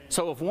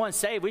 So if one's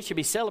saved, we should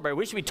be celebrating.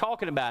 We should be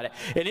talking about it.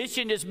 And it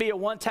shouldn't just be a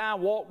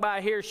one-time walk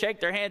by here,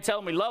 shake their hand, tell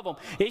them we love them.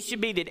 It should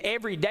be that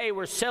every day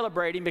we're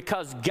celebrating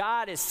because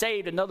God has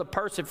saved another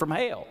person from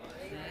hell.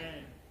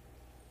 Amen.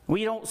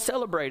 We don't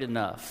celebrate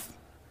enough.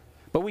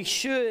 But we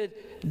should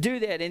do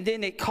that. And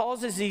then it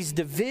causes these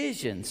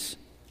divisions,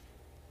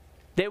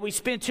 that we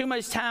spend too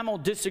much time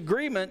on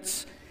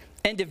disagreements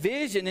and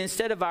division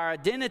instead of our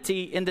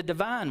identity in the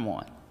divine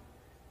one.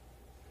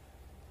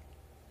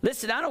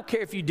 Listen, I don't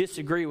care if you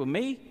disagree with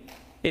me.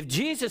 If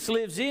Jesus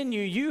lives in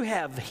you, you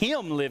have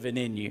Him living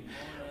in you.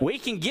 We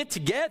can get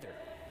together.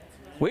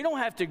 We don't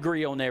have to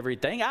agree on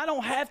everything. I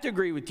don't have to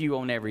agree with you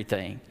on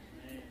everything.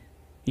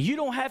 You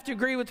don't have to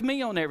agree with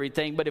me on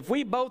everything, but if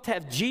we both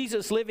have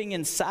Jesus living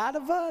inside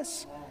of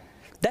us,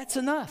 that's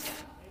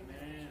enough.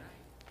 Amen.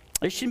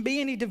 There shouldn't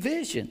be any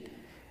division.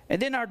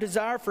 And then our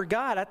desire for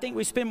God, I think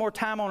we spend more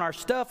time on our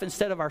stuff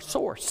instead of our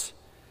source.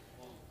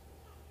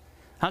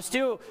 I'm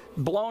still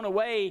blown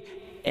away,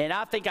 and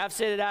I think I've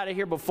said it out of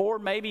here before.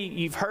 Maybe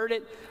you've heard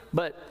it,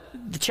 but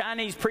the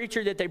Chinese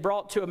preacher that they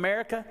brought to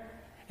America,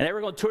 and they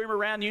were going to tour him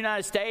around the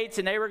United States,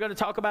 and they were going to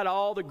talk about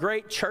all the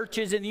great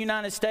churches in the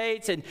United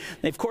States. And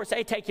of course,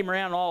 they take him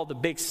around all the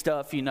big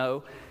stuff, you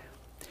know.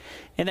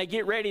 And they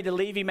get ready to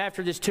leave him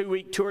after this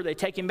 2-week tour. They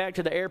take him back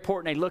to the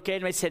airport, and they look at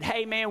him and they said,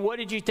 "Hey, man, what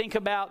did you think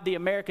about the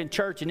American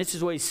church?" And this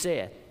is what he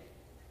said.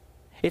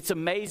 "It's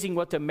amazing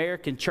what the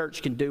American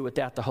church can do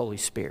without the Holy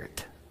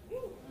Spirit.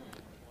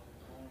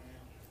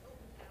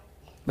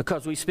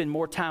 Because we spend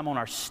more time on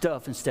our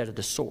stuff instead of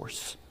the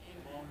source."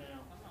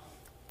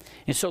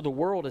 And so the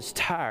world is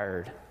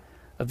tired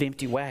of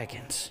empty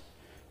wagons.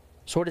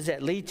 So what does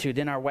that lead to?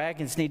 Then our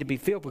wagons need to be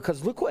filled,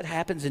 because look what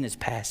happens in this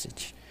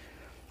passage.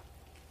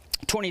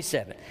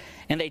 27.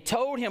 "And they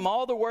told him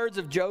all the words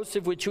of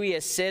Joseph, which he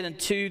has said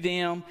unto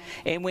them.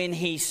 And when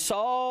he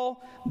saw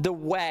the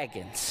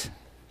wagons,"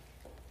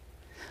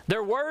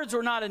 their words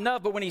were not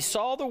enough, but when he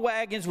saw the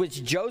wagons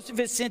which Joseph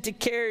had sent to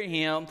carry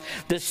him,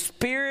 the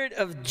spirit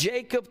of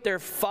Jacob their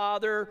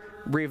father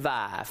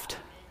revived.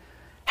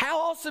 How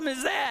awesome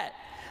is that?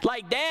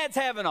 Like, Dad's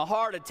having a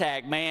heart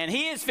attack, man.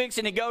 He is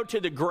fixing to go to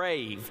the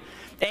grave.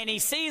 And he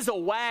sees a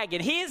wagon.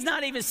 He has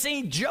not even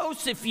seen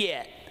Joseph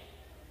yet.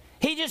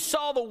 He just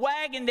saw the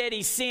wagon that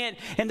he sent,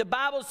 and the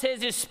Bible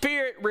says his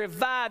spirit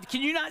revived.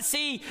 Can you not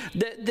see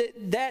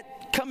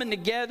that coming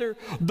together?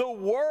 The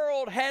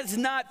world has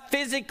not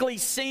physically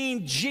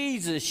seen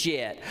Jesus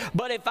yet.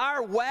 But if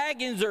our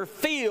wagons are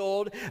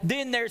filled,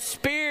 then their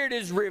spirit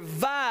is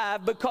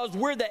revived, because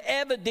we're the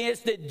evidence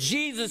that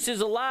Jesus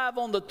is alive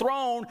on the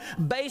throne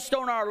based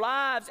on our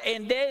lives.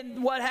 And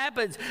then what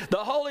happens?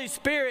 The Holy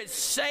Spirit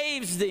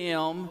saves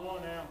them.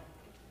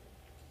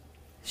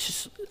 It's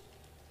just,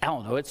 I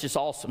don't know, it's just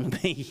awesome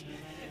to me.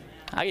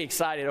 I get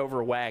excited over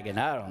a wagon.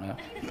 I don't know.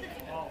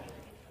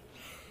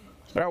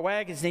 But our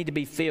wagons need to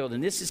be filled,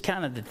 and this is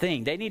kind of the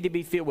thing. They need to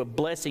be filled with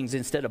blessings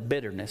instead of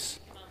bitterness.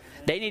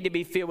 They need to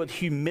be filled with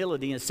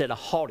humility instead of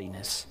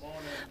haughtiness.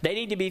 They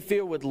need to be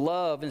filled with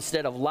love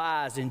instead of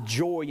lies, and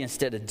joy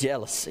instead of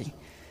jealousy.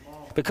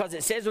 Because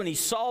it says when he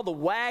saw the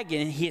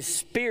wagon, his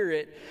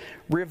spirit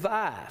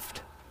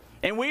revived.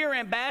 And we are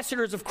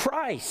ambassadors of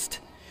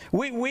Christ.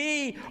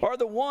 We are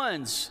the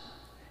ones.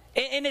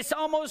 And it's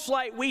almost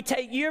like we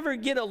take, you ever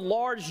get a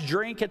large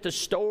drink at the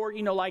store,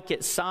 you know, like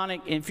at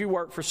Sonic? And if you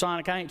work for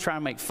Sonic, I ain't trying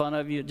to make fun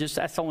of you. Just,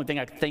 that's the only thing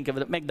I can think of.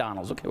 At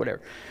McDonald's, okay,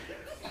 whatever.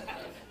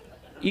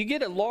 You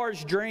get a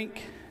large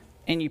drink,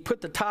 and you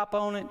put the top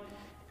on it,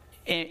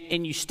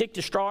 and you stick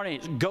the straw in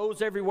it, and it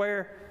goes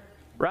everywhere,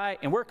 right?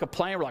 And we're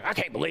complaining, we're like, I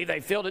can't believe they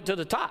filled it to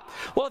the top.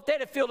 Well, if they'd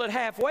have filled it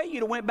halfway,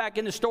 you'd have went back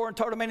in the store and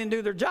told them they didn't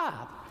do their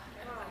job.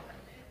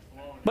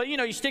 But, you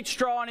know, you stick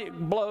straw in it,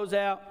 it blows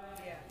out.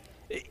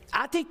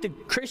 I think the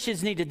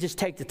Christians need to just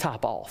take the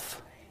top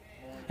off.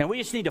 And we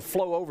just need to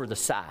flow over the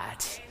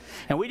sides.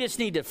 And we just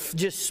need to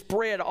just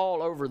spread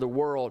all over the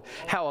world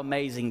how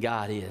amazing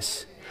God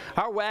is.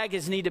 Our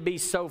wagons need to be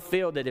so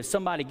filled that if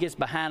somebody gets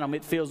behind them,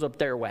 it fills up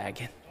their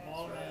wagon.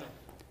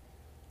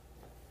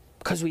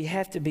 Because we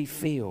have to be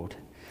filled.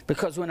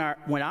 Because when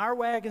our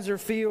wagons are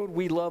filled,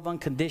 we love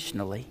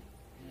unconditionally.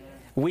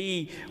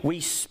 We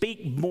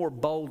speak more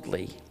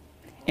boldly.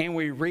 And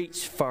we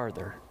reach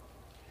farther.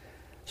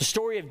 The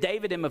story of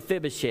David and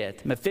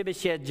Mephibosheth.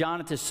 Mephibosheth,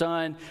 Jonathan's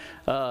son,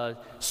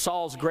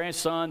 Saul's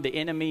grandson, the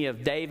enemy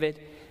of David.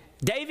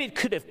 David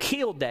could have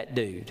killed that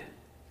dude.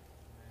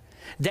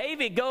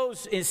 David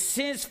goes and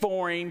sends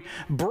for him,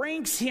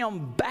 brings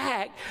him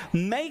back,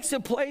 makes a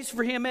place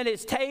for him at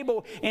his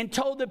table, and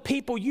told the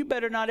people, you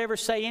better not ever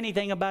say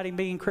anything about him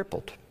being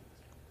crippled.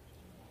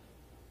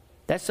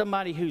 That's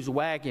somebody whose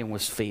wagon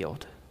was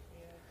filled.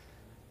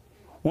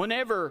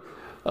 Whenever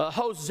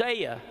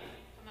Hosea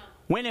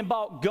went and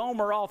bought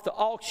Gomer off the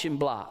auction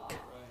block,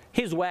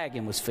 his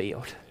wagon was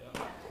filled.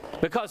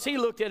 Because he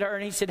looked at her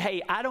and he said,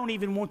 hey, I don't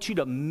even want you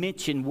to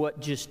mention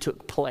what just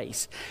took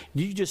place.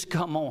 You just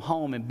come on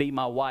home and be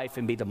my wife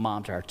and be the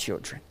mom to our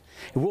children.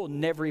 And we'll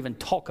never even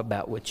talk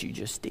about what you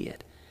just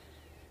did.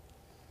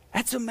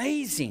 That's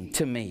amazing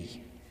to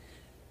me.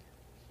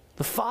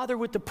 The father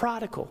with the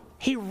prodigal,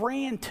 he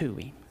ran to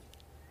him.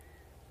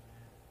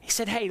 He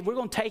said, hey, we're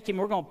going to take him,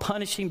 we're going to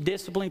punish him,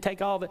 discipline,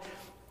 take all of it.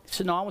 He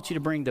said, no, I want you to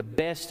bring the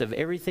best of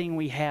everything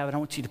we have, and I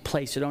want you to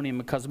place it on him,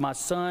 because my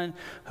son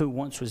who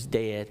once was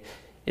dead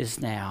is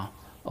now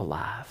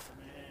alive.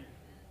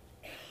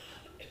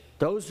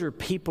 Those are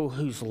people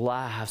whose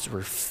lives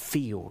were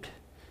filled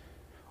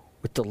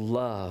with the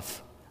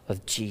love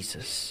of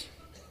Jesus.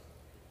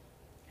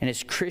 And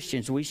as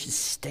Christians, we should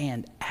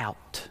stand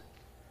out.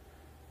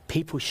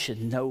 People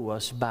should know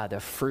us by the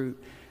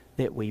fruit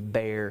that we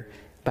bear,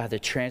 by the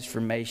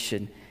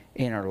transformation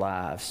in our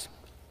lives.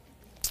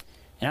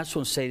 And I just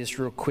want to say this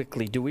real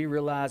quickly. Do we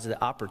realize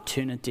the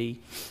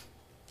opportunity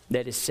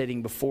that is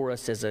sitting before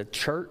us as a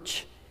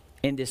church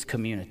in this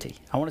community.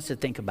 I want us to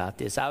think about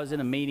this. I was in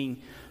a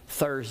meeting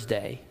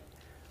Thursday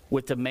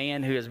with the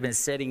man who has been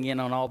sitting in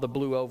on all the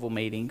Blue Oval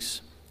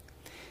meetings.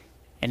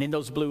 And in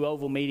those Blue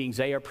Oval meetings,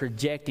 they are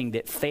projecting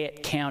that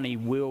Fayette County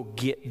will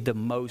get the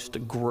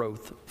most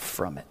growth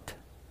from it.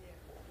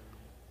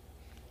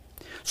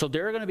 So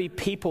there are going to be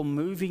people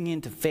moving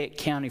into Fayette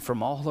County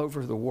from all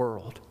over the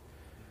world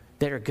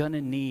that are going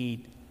to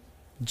need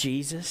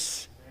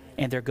Jesus,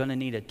 and they're going to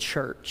need a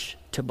church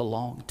to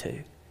belong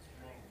to.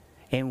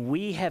 And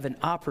we have an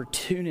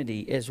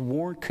opportunity as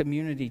Warren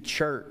Community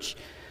Church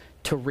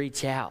to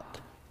reach out.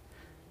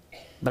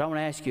 But I want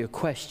to ask you a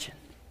question.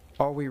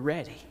 Are we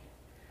ready?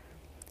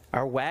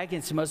 Our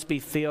wagons must be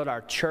filled.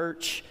 Our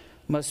church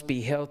must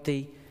be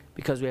healthy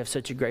because we have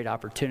such a great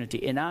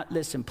opportunity. And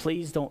listen,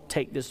 please don't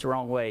take this the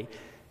wrong way.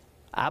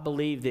 I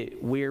believe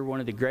that we're one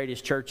of the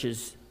greatest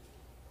churches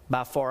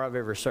by far I've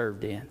ever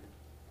served in.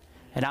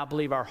 And I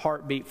believe our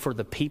heartbeat for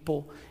the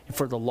people and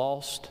for the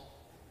lost.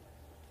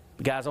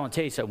 Guys, I want to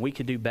tell you something. We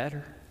could do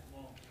better.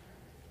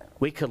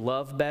 We could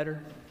love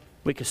better.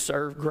 We could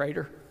serve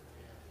greater.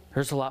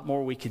 There's a lot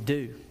more we could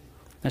do.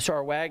 And so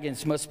our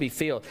wagons must be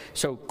filled.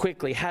 So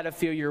quickly, how to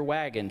fill your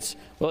wagons?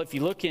 Well, if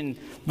you look in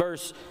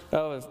verse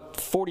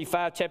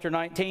 45, chapter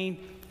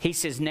 19, he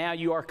says, now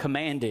you are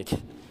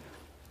commanded.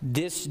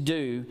 This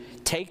do,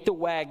 take the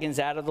wagons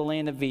out of the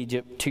land of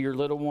Egypt to your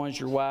little ones,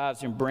 your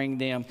wives, and bring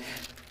them.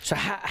 So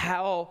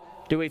how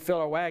do we fill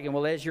our wagon?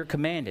 Well, as you're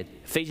commanded.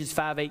 Ephesians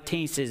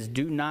 5:18 says,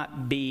 do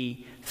not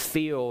be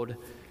filled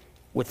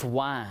with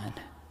wine,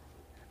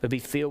 but be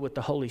filled with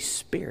the Holy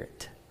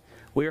Spirit.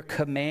 We are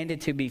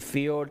commanded to be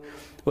filled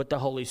with the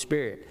Holy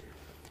Spirit.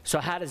 So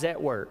how does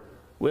that work?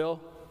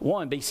 Well,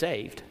 one, be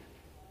saved.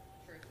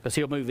 Because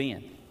he'll move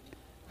in.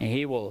 And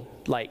he will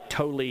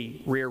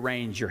totally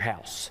rearrange your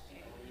house.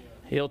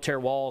 He'll tear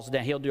walls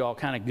down. He'll do all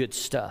kind of good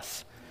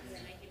stuff.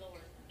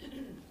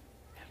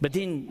 But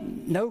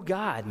then know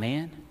God,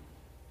 man.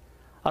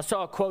 I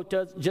saw a quote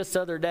just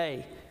the other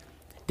day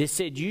that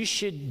said you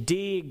should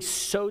dig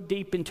so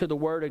deep into the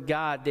Word of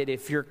God that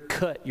if you're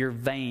cut, your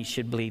veins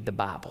should bleed the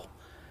Bible.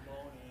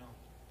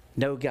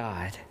 Know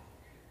God.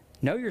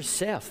 Know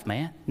yourself,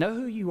 man. Know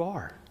who you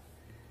are.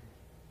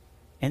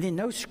 And then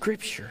know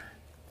Scripture.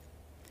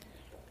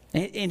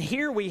 And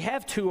here we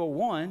have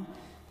 201.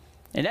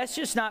 And that's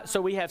just not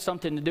so we have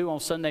something to do on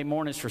Sunday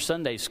mornings for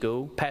Sunday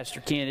school.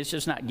 Pastor Ken, it's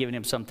just not giving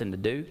him something to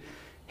do.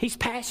 He's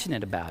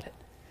passionate about it.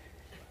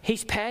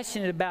 He's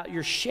passionate about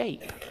your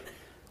shape.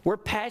 We're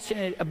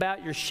passionate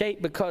about your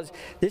shape because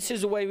this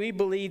is the way we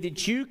believe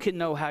that you can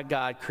know how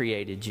God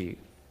created you.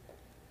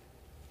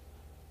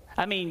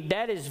 I mean,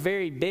 that is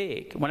very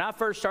big. When I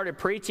first started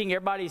preaching,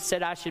 everybody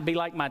said I should be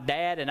like my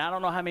dad. And I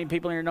don't know how many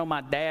people here know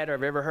my dad or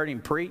have ever heard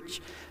him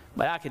preach.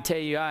 But I can tell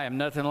you I am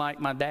nothing like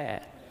my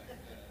dad.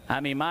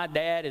 I mean, my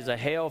dad is a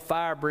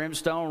hellfire,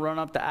 brimstone, run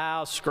up the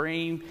aisle,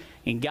 scream.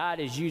 And God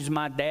has used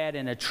my dad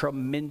in a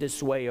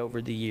tremendous way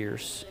over the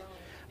years.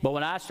 But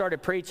when I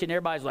started preaching,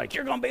 everybody's like,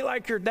 you're going to be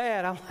like your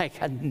dad. I'm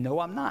like, no,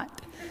 I'm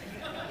not.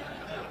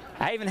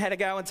 I even had a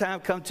guy one time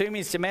come to me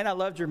and said, man, I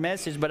loved your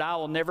message, but I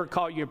will never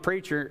call you a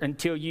preacher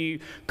until you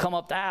come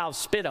up the aisle and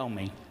spit on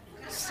me.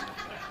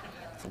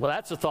 Well,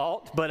 that's a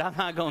thought, but I'm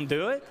not going to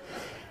do it.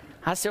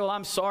 I said, well,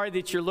 I'm sorry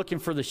that you're looking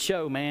for the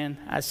show, man.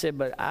 I said,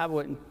 but I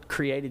wasn't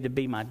created to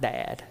be my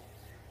dad.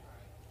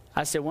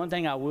 I said, one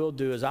thing I will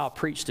do is I'll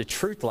preach the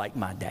truth like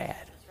my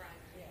dad,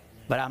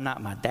 but I'm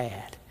not my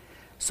dad.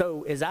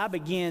 So as I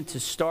began to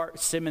start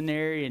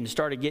seminary and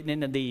started getting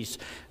into this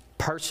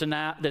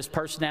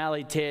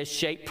personality test,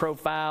 shape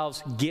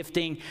profiles,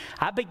 gifting,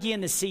 I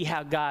began to see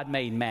how God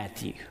made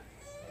Matthew.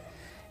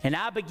 And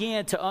I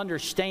began to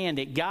understand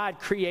that God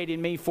created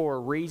me for a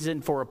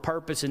reason, for a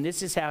purpose, and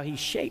this is how he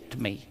shaped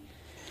me.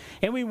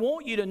 And we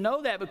want you to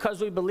know that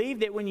because we believe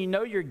that when you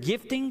know your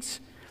giftings,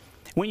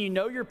 when you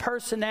know your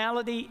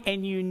personality,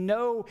 and you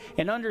know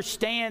and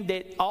understand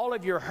that all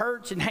of your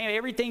hurts and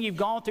everything you've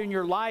gone through in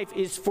your life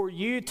is for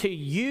you to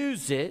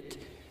use it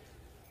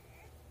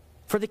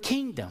for the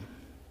kingdom.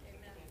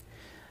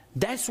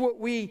 That's what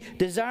we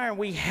desire, and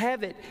we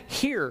have it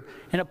here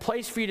in a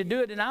place for you to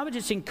do it. And I would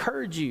just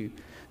encourage you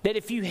that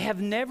if you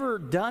have never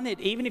done it,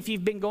 even if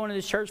you've been going to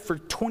this church for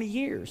 20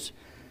 years,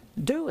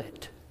 do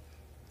it.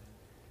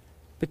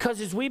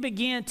 Because as we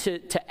begin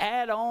to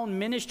add on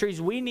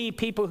ministries, we need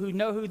people who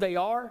know who they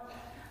are,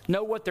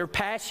 know what their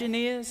passion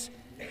is,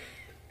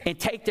 and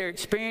take their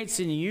experience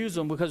and use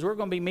them, because we're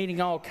going to be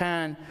meeting all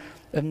kinds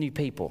of new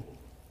people.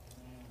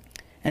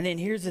 And then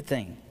here's the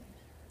thing.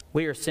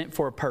 We are sent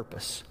for a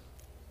purpose.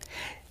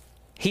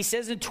 He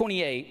says in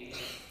 28,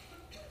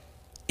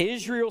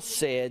 Israel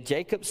said,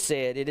 Jacob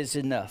said, it is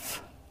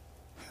enough.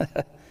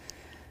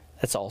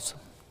 That's awesome.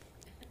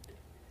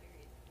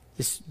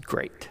 It's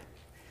great.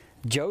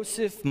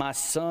 Joseph, my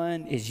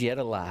son, is yet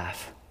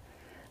alive.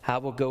 I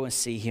will go and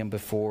see him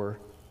before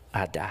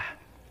I die.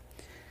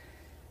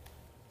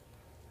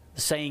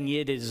 The saying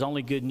it is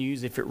only good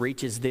news if it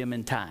reaches them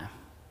in time.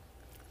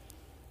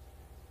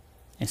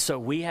 And so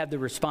we have the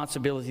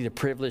responsibility, the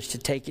privilege to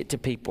take it to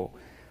people.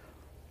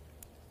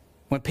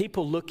 When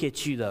people look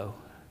at you, though,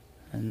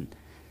 and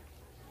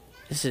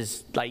this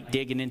is like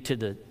digging into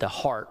the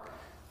heart,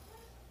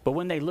 but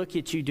when they look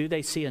at you, do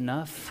they see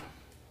enough?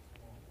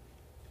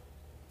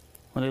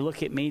 When they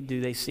look at me,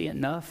 do they see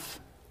enough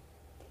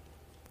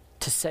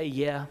to say,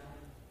 yeah,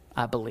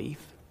 I believe.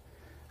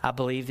 I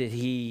believe that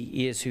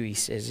he is who he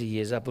says he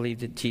is. I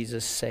believe that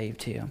Jesus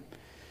saved him.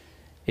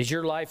 Is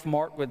your life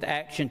marked with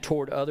action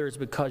toward others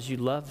because you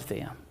love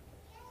them?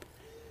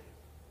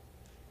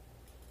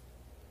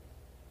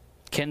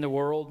 Can the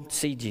world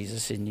see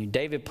Jesus in you?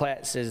 David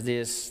Platt says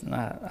this, and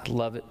I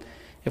love it.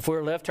 If we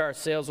were left to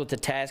ourselves with the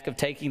task of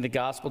taking the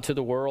gospel to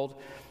the world,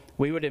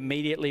 we would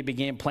immediately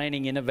begin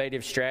planning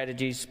innovative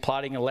strategies,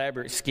 plotting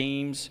elaborate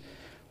schemes.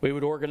 We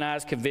would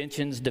organize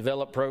conventions,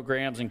 develop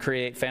programs, and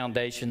create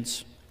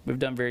foundations. We've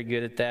done very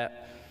good at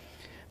that.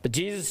 But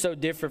Jesus is so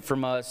different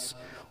from us.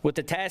 With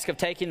the task of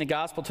taking the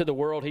gospel to the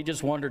world, he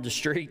just wandered the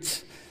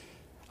streets.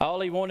 All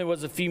he wanted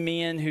was a few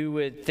men who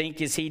would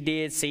think as he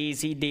did, see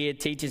as he did,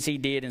 teach as he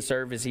did, and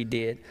serve as he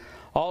did.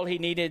 All he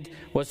needed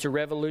was to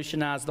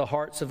revolutionize the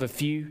hearts of a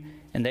few,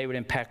 and they would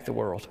impact the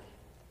world.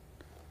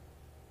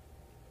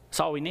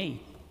 That's all we need.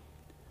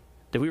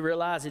 Do we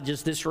realize that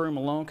just this room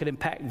alone could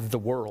impact the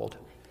world?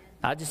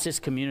 Not just this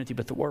community,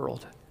 but the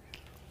world.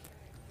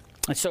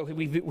 And so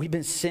we've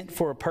been sent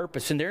for a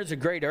purpose, and there's a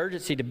great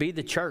urgency to be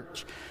the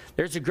church.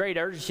 There's a great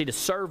urgency to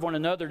serve one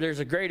another. There's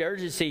a great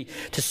urgency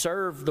to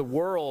serve the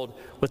world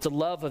with the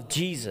love of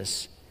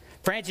Jesus.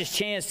 Francis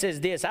Chan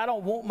says this, I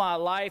don't want my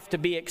life to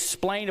be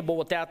explainable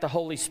without the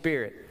Holy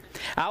Spirit.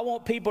 I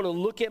want people to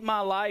look at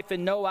my life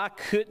and know I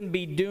couldn't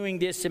be doing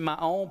this in my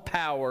own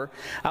power.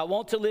 I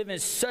want to live in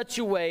such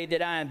a way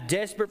that I am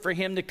desperate for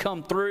him to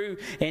come through,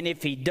 and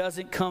if he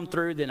doesn't come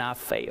through, then I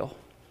fail.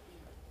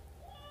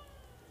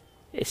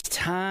 It's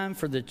time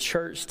for the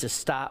church to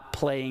stop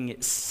playing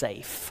it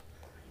safe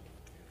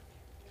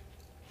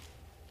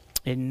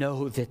and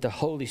know that the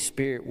Holy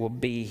Spirit will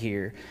be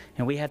here,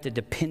 and we have to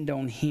depend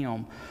on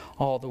him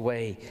all the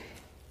way.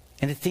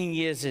 And the thing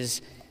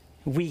is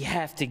we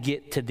have to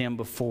get to them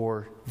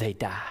before they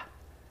die.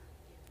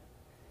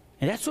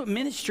 And that's what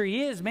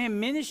ministry is, man.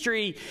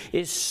 Ministry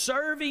is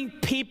serving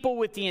people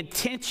with the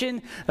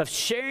intention of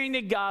sharing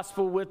the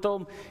gospel with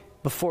them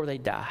before they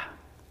die.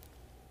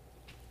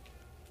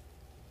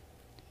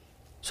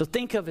 So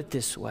think of it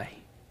this way.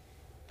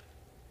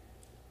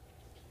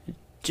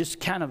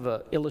 Just kind of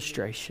an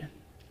illustration.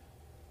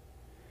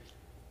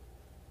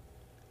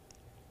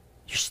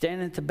 You're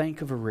standing at the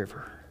bank of a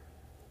river.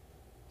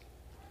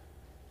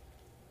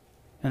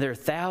 And there are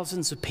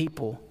thousands of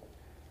people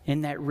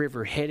in that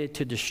river headed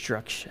to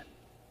destruction.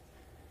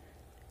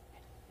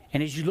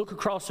 And as you look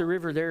across the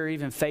river, there are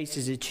even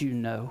faces that you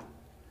know.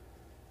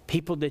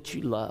 People that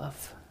you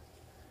love.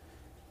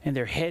 And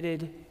they're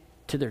headed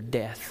to their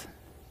death.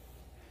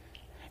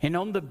 And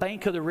on the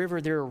bank of the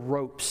river, there are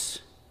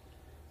ropes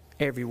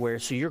everywhere.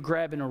 So you're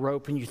grabbing a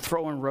rope and you're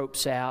throwing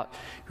ropes out.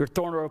 You're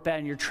throwing a rope out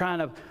and you're trying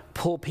to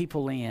pull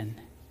people in.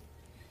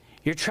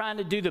 You're trying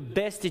to do the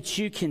best that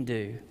you can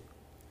do.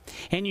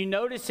 And you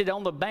notice that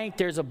on the bank,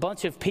 there's a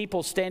bunch of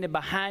people standing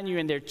behind you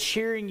and they're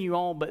cheering you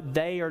on, but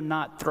they are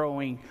not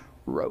throwing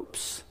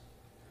ropes.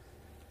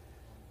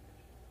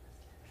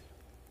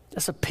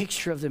 That's a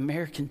picture of the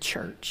American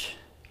church.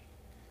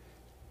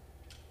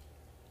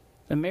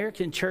 The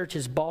American church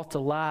has bought the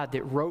lie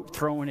that rope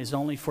throwing is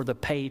only for the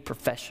paid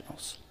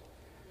professionals.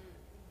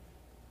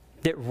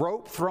 That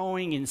rope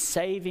throwing and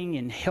saving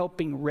and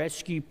helping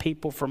rescue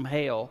people from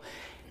hell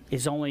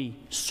is only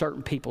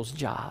certain people's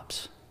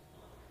jobs.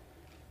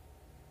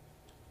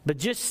 But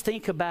just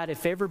think about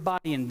if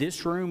everybody in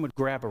this room would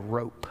grab a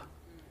rope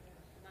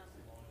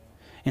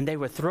and they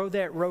would throw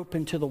that rope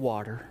into the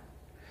water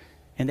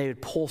and they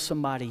would pull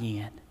somebody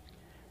in.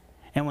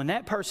 And when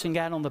that person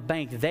got on the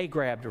bank, they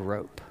grabbed a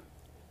rope.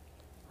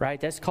 Right?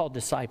 That's called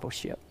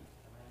discipleship.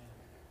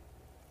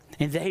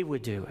 And they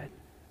would do it.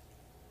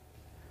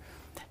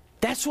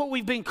 That's what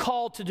we've been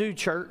called to do,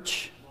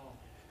 church.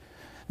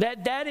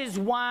 That is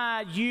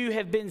why you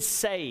have been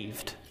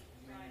saved.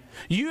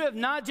 You have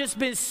not just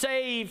been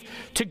saved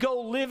to go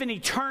live in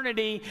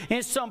eternity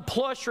in some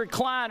plush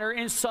recliner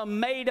in some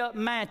made-up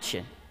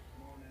mansion.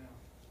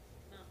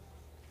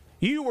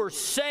 You were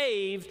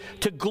saved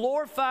to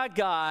glorify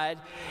God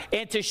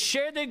and to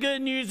share the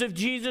good news of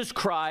Jesus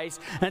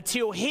Christ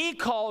until he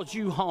calls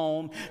you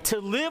home to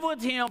live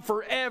with him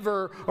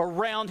forever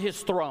around his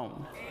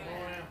throne.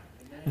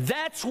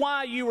 That's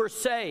why you were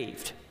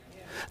saved.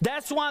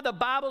 That's why the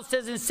Bible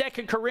says in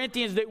 2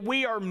 Corinthians that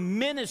we are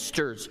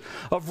ministers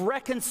of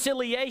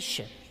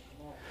reconciliation.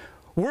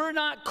 We're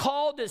not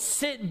called to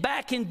sit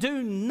back and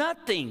do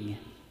nothing.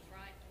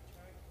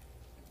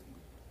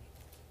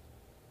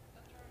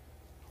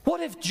 What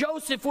if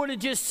Joseph would have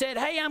just said,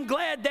 hey, I'm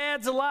glad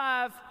Dad's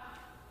alive.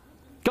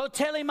 Go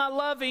tell him I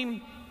love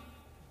him.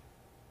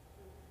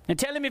 And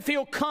tell him if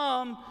he'll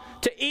come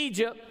to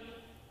Egypt,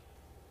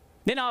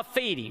 then I'll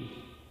feed him.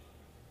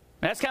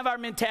 That's kind of our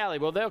mentality.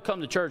 Well, they'll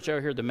come to church,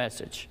 they'll hear the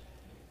message.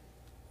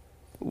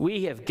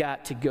 We have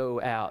got to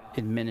go out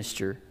and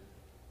minister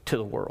to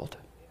the world.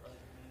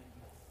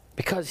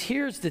 Because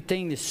here's the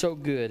thing that's so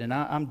good, and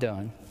I'm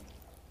done.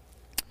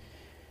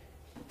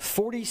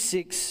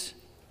 46,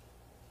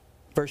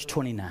 verse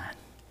 29.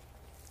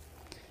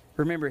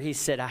 Remember, he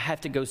said, I have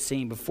to go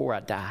see him before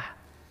I die.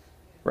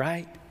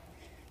 Right?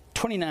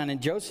 29,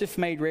 and Joseph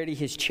made ready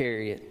his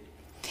chariot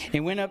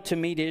and went up to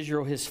meet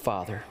Israel his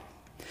father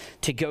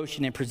to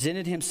Goshen and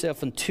presented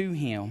himself unto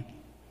him.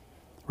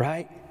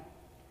 Right?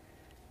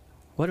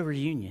 What a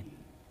reunion.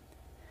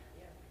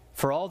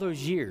 For all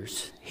those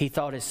years, he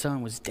thought his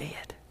son was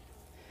dead.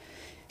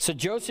 So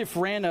Joseph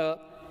ran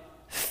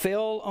up,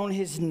 fell on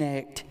his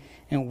neck,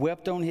 and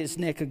wept on his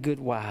neck a good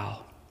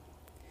while.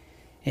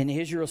 And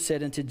Israel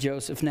said unto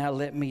Joseph, now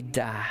let me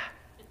die,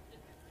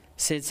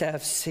 since I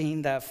have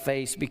seen thy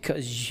face,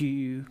 because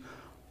you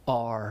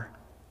are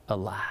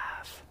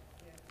alive.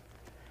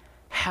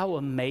 How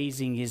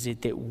amazing is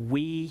it that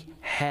we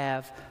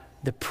have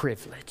the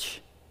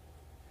privilege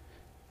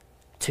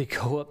to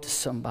go up to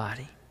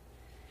somebody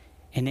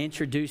and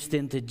introduce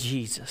them to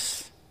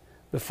Jesus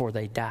before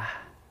they die.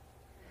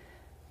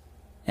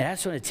 And I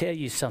just want to tell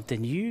you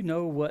something. You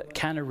know what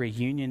kind of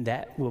reunion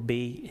that will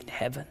be in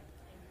heaven?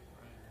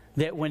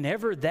 That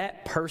whenever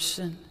that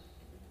person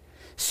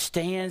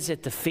stands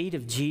at the feet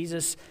of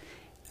Jesus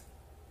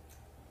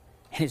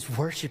and is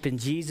worshiping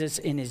Jesus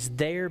and is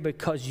there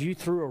because you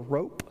threw a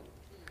rope,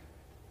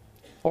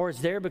 or is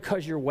there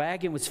because your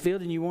wagon was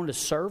filled and you wanted to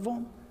serve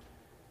them,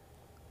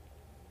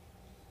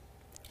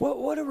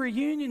 what a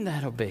reunion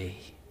that'll be.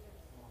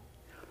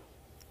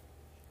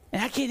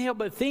 And I can't help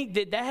but think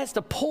that that has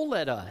to pull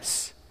at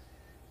us.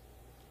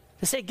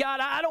 To say, God,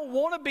 I don't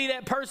want to be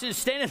that person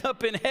standing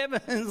up in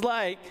heaven and it's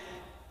like,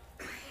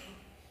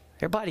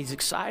 everybody's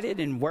excited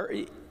and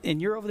worried,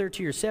 and you're over there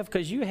to yourself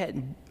because you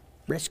hadn't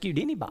rescued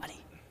anybody.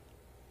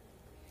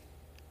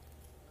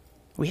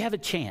 We have a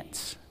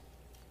chance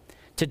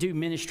to do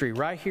ministry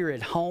right here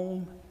at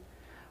home.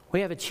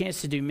 We have a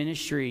chance to do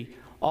ministry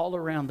all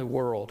around the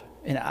world.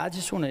 And I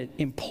just want to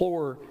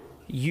implore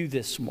you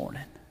this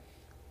morning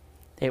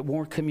at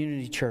Warren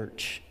Community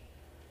Church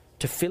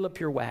to fill up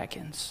your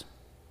wagons,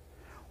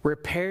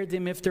 repair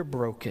them if they're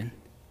broken,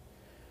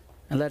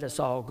 and let us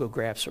all go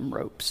grab some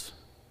ropes.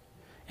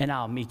 And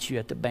I'll meet you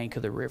at the bank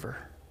of the river.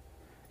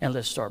 And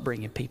let's start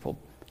bringing people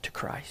to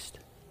Christ.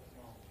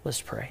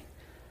 Let's pray.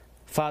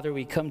 Father,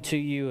 we come to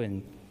you,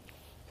 and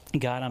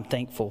God, I'm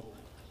thankful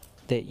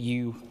that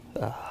you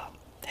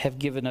have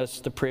given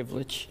us the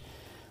privilege,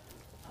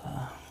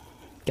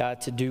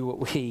 God, to do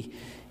what we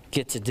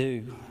get to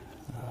do.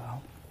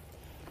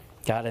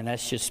 God, and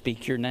that's just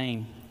speak your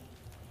name.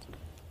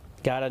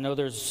 God, I know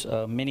there's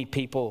many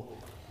people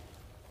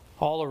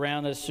all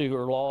around us who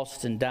are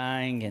lost and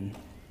dying, and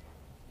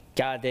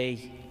God,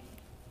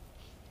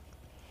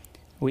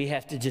 we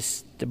have to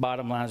just, the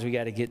bottom line is we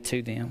got to get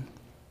to them.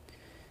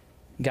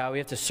 God, we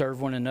have to serve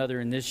one another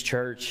in this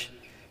church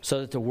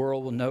so that the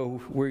world will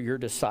know we're your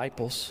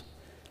disciples.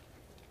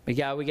 But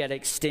God, we got to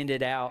extend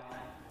it out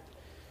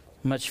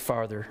much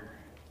farther.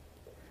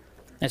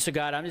 And so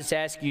God, I'm just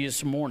asking you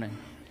this morning,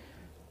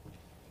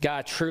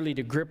 God, truly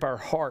to grip our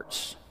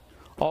hearts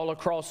all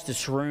across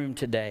this room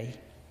today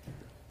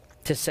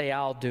to say,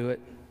 I'll do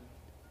it.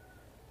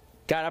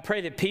 God, I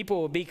pray that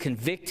people will be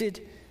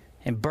convicted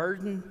and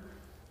burdened.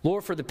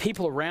 Lord, for the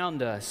people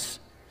around us,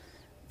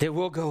 that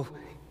we'll go,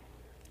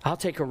 I'll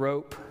take a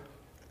rope.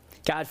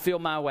 God, fill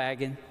my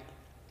wagon.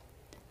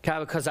 God,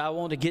 because I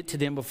want to get to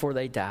them before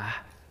they die.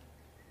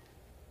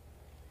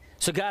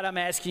 So God, I'm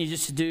asking you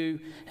just to do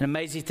an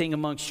amazing thing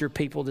amongst your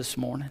people this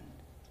morning.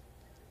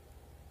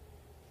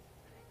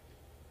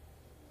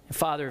 And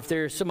Father, if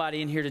there's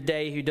somebody in here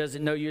today who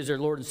doesn't know you as their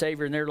Lord and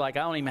Savior, and they're like,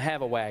 I don't even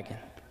have a wagon.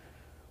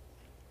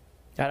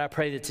 God, I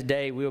pray that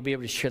today we'll be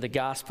able to share the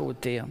gospel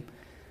with them,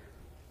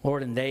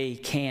 Lord, and they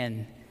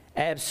can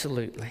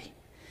absolutely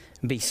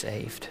be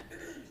saved.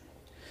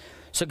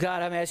 So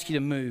God, I'm asking you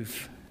to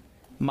move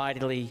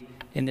mightily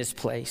in this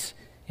place,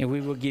 and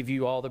we will give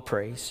you all the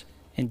praise.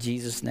 In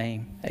Jesus'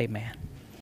 name, amen.